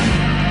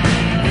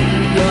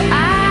 Your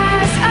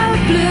eyes are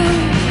blue,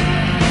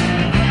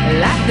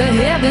 like the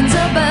heavens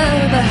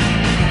above.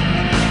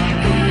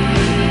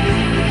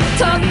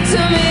 Talk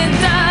to me,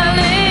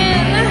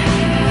 darling,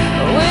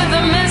 with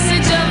a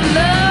message of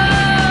love.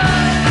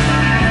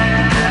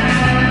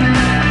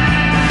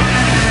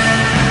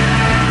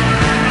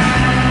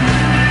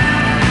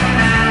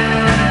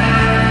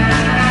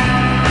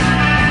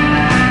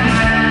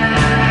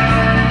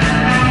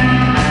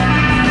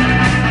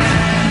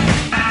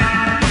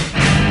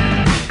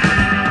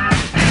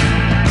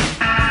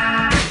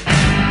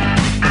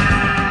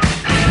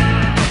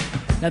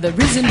 Now the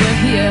reason we're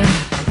here,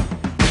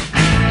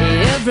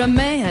 every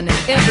man,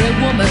 every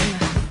woman,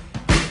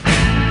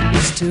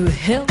 is to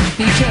help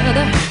each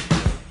other,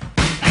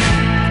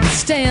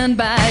 stand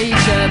by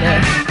each other.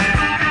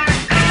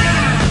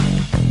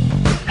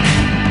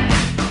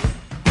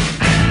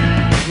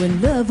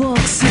 When love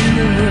walks in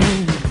the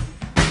room,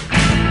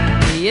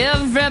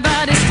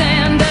 everybody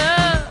stand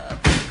up.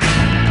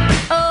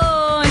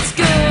 Oh, it's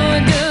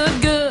good,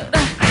 good, good.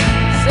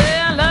 Say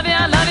I love you,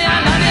 I love you, I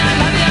love you, I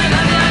love you, I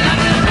love you, I love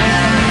you.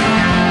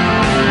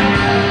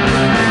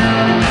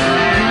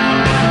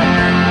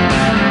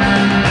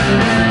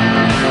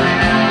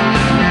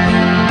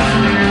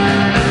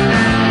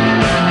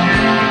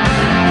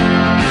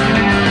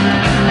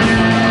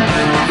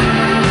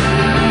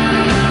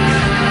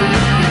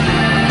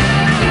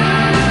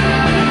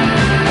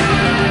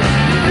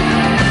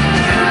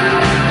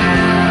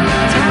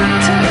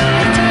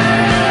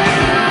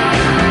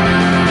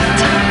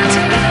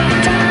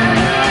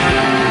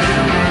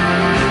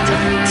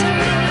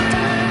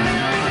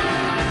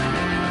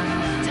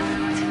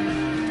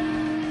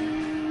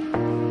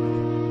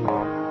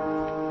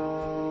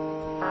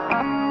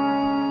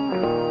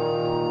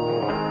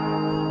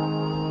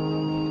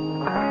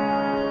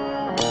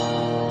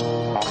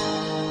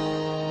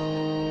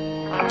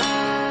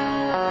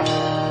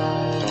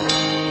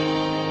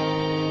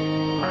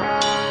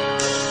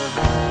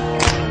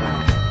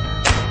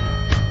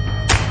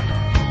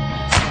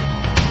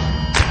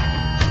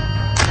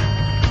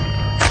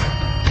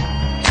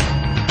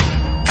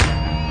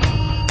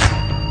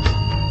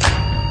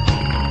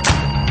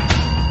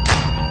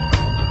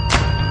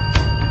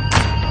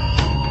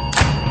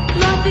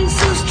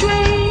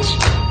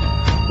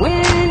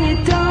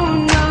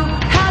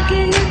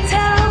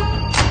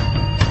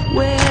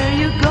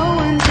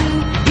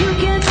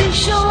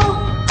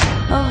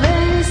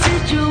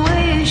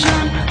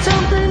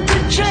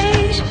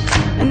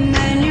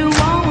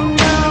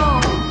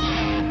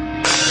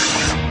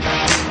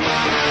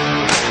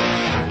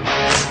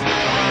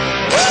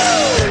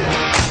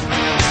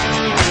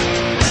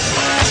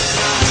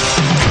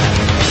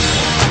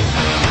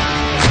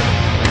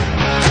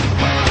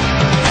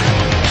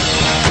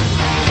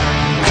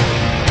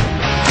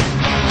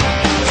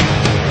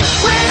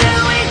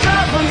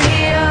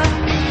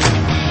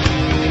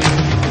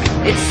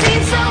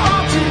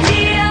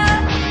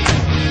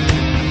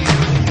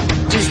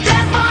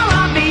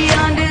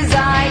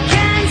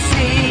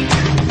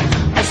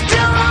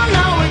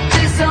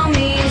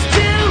 Means to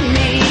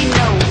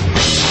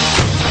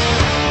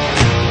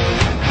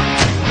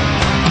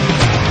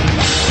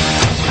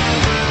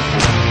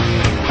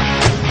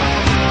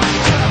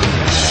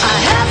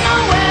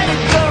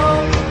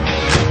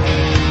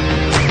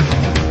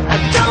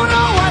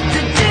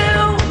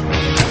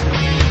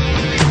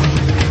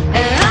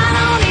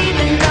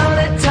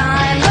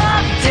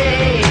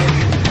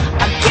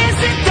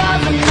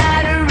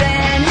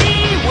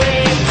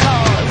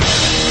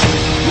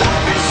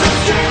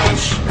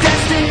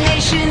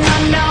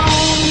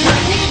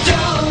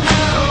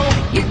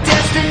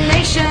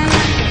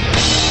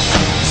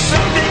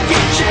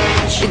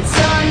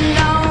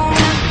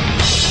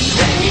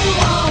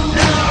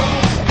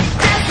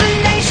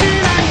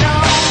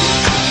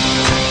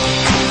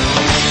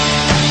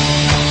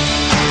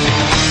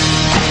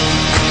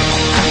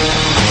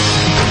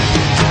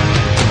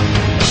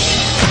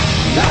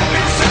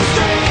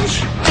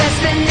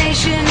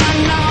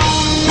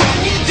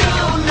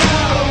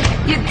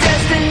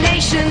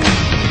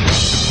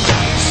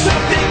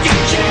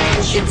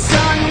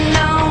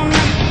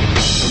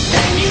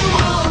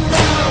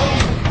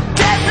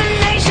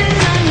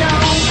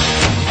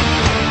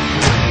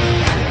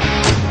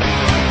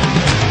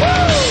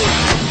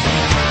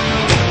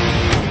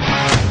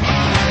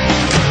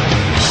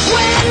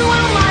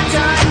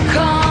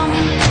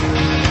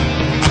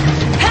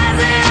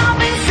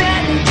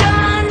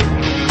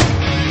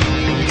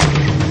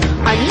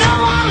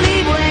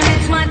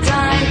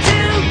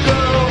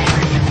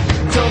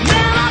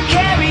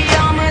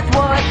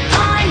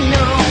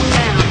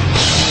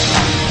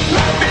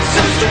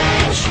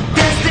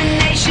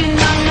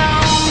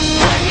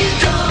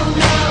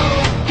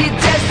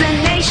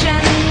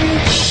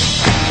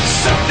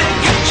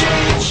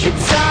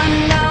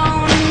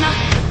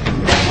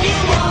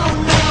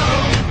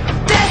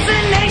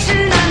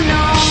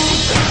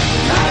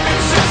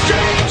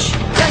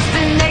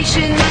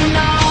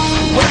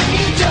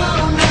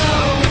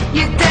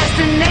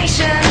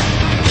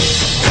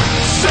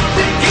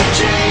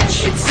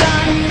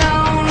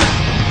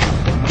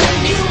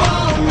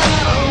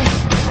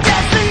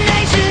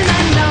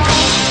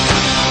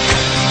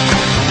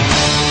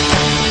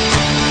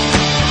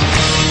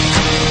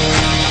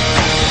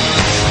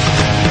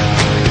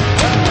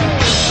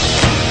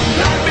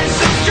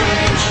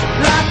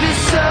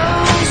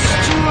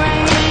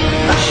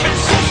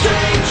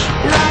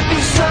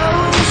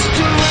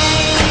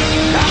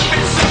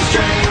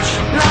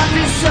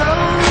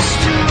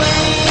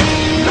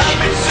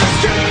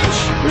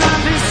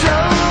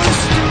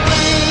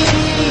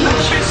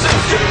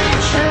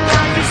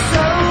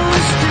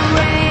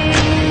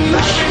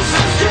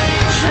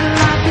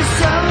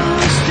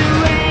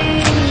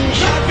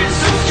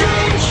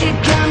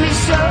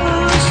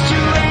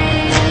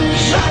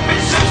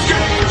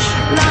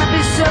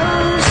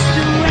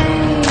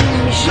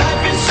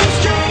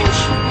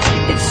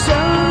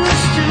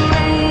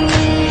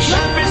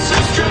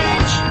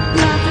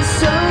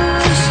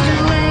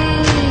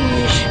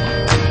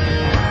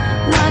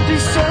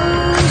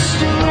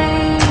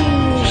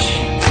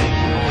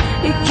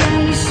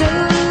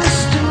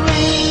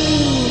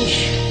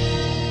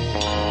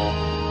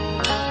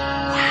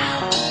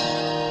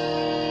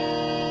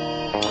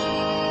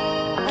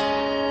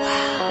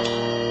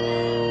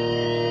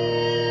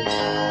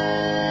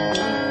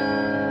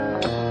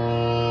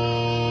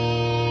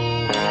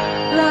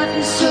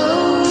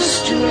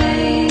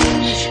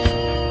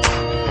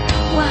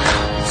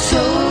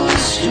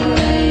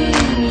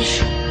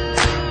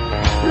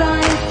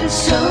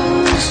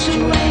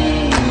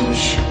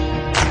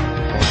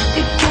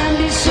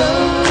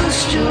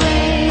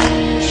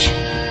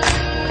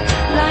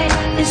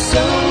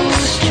so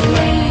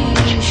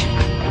strange.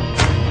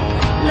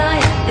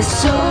 Life is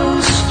so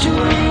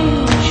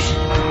strange.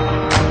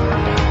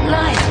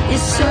 Life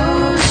is so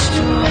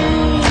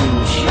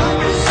strange.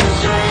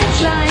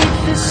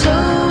 Life is so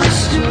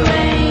strange.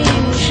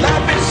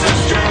 Life is so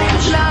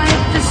strange.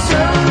 Life is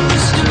so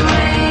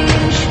strange.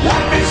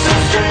 Life is so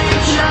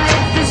strange.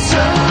 Life is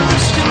so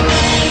strange.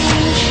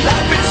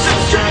 Life is so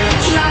strange.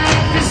 Life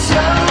is so strange.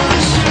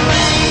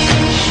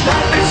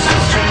 Life is so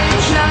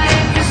strange. Life is so strange.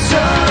 Life is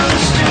so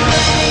strange.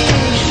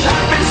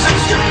 Life is so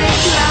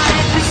strange.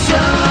 Life is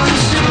so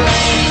strange.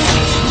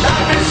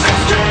 Life is so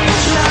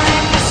strange.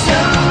 Life is so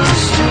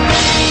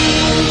strange.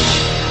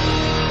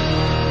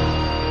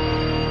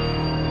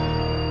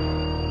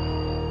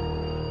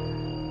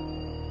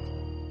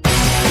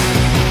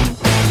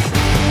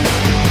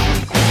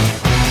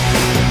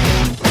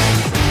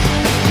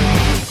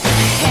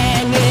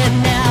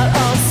 Hanging out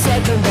on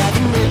Second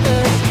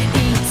Avenue,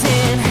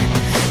 eating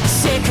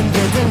chicken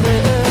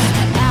vindaloo.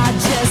 I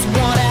just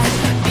wanna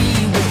be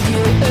with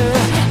you.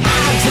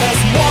 I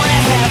just wanna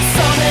have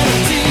something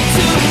to do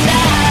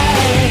tonight,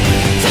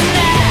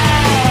 tonight,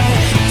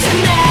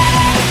 tonight,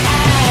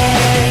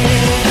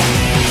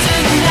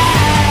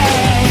 tonight,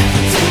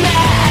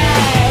 tonight.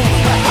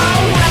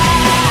 Alright,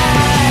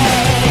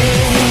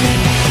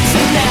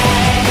 tonight,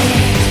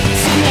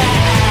 tonight,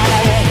 tonight.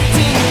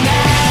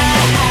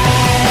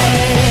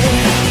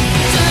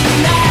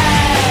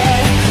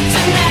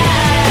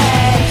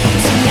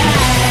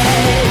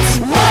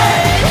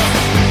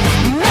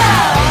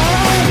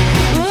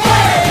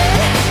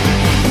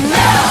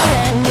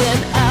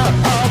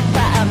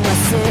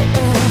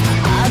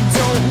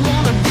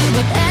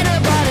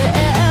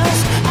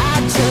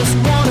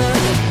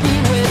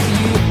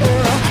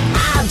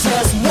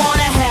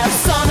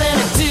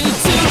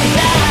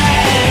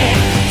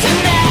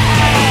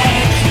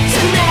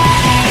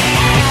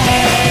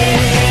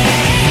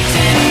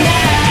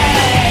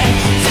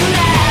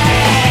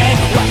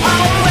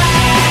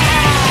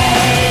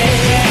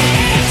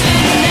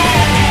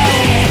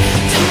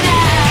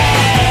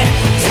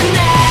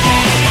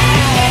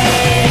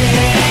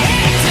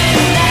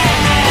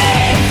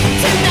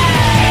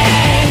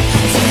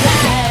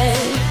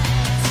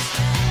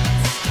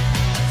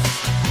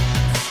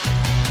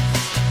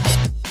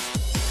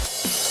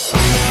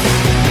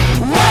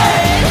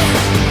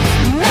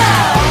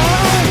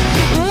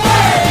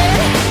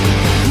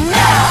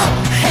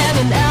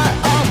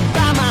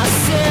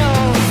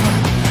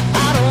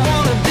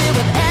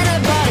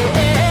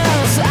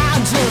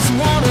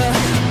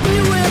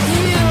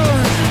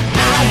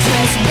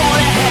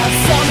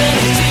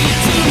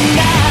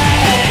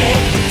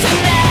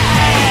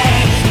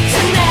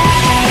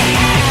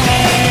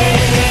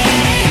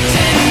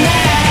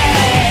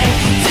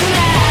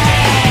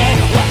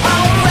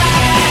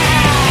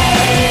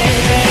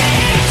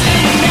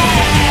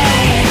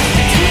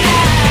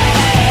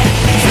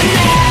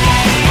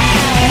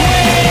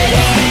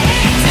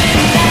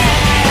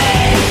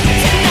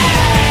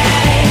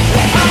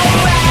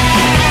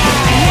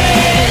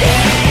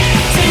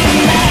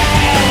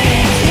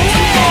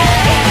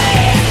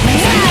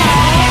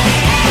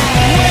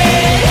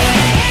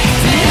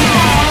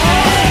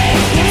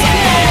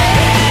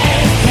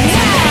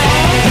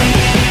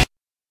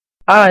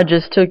 I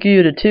just took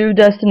you to two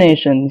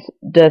destinations.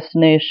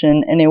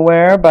 Destination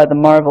Anywhere by the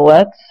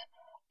Marvelettes,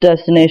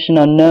 Destination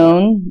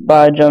Unknown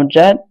by Joan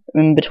Jett.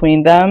 In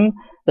between them,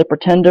 The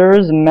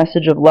Pretenders'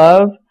 Message of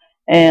Love,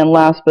 and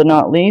last but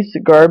not least,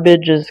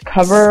 Garbage's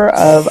cover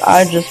of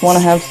I Just Want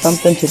to Have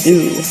Something to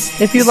Do.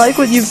 If you like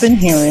what you've been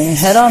hearing,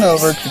 head on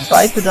over to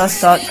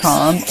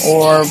bitethedust.com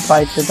or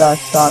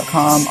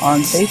bitethedust.com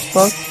on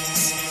Facebook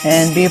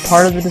and be a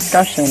part of the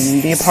discussion,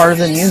 be a part of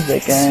the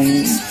music,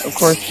 and of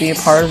course be a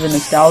part of the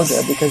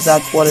nostalgia, because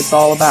that's what it's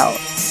all about.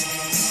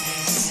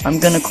 I'm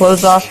going to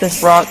close off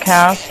this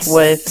rockcast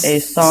with a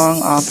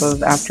song off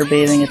of After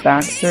Bathing at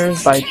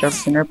Baxter's by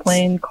Jefferson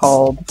Airplane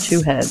called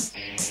Two Heads,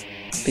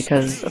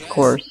 because of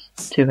course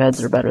 2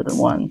 heads are better than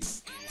 1,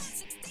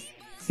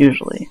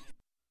 usually.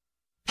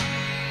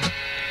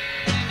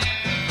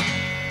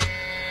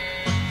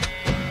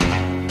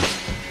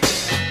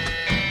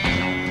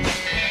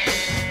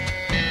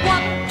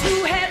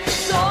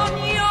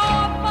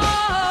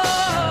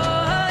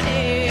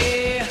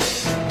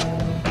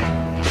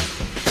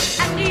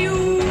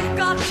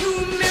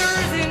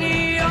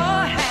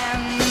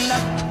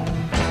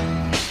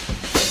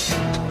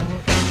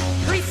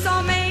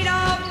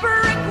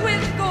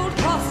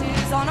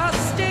 On a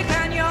stick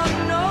and your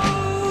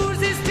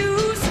nose is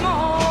too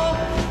small.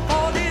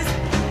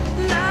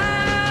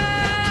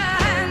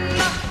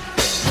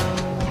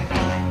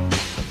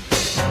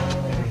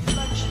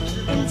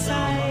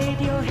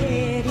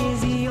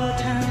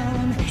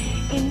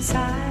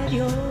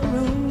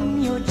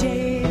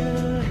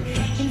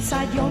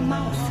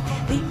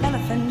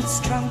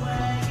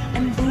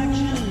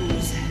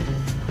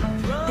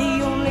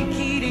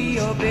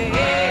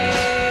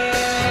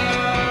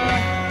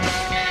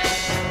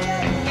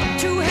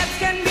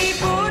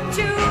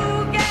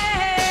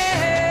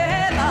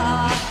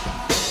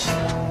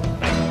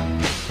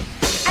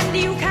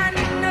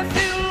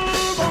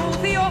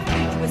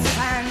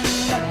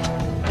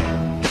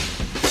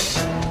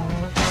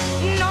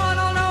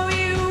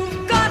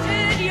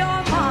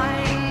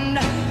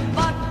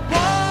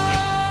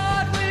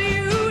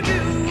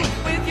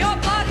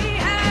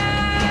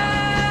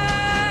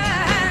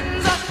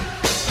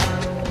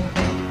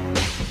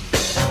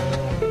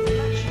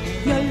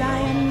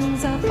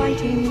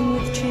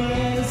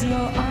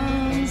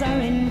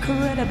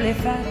 incredibly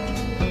fat.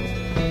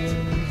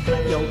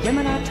 Your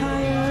women are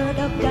tired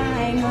of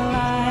dying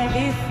alive.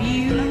 If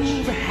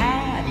you've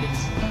had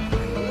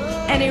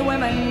any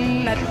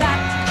women at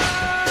that,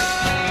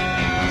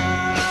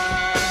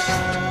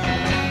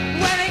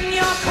 wearing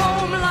your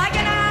comb like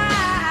an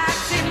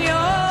axe in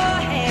your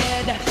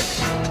head,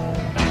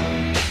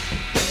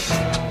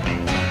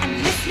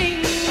 and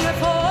listening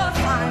for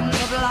signs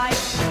of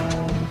life.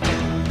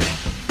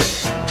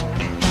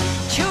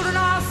 Children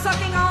are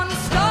sucking on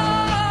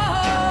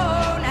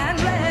stone and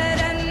bread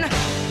and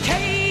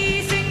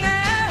casing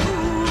their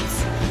hooves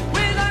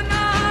with a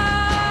knife.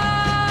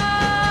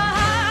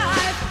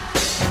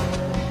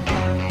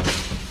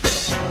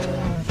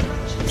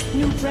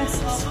 New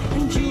breasts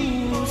and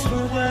jewels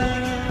for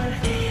her,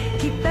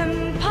 keep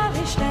them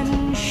polished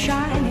and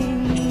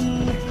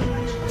shining.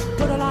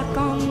 Put a lock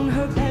on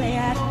her belly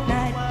at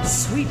night.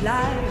 Sweet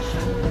life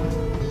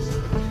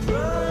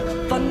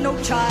for no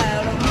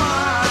child of mine.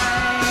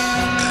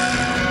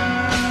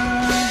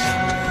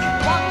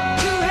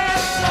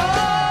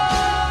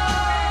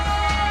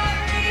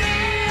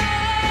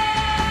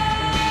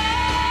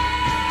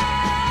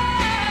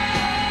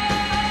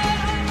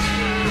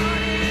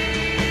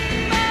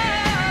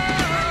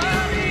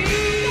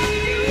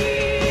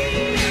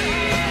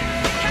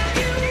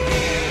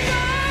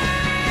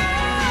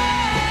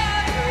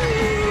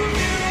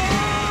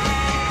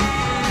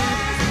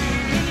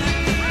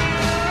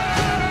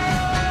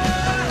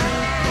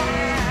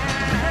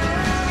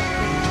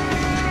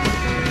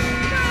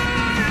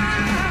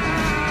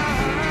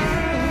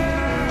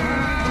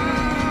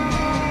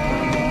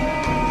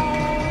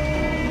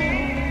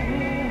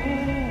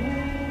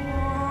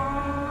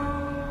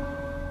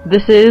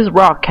 This is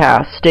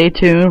Rockcast. Stay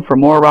tuned for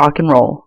more rock and roll.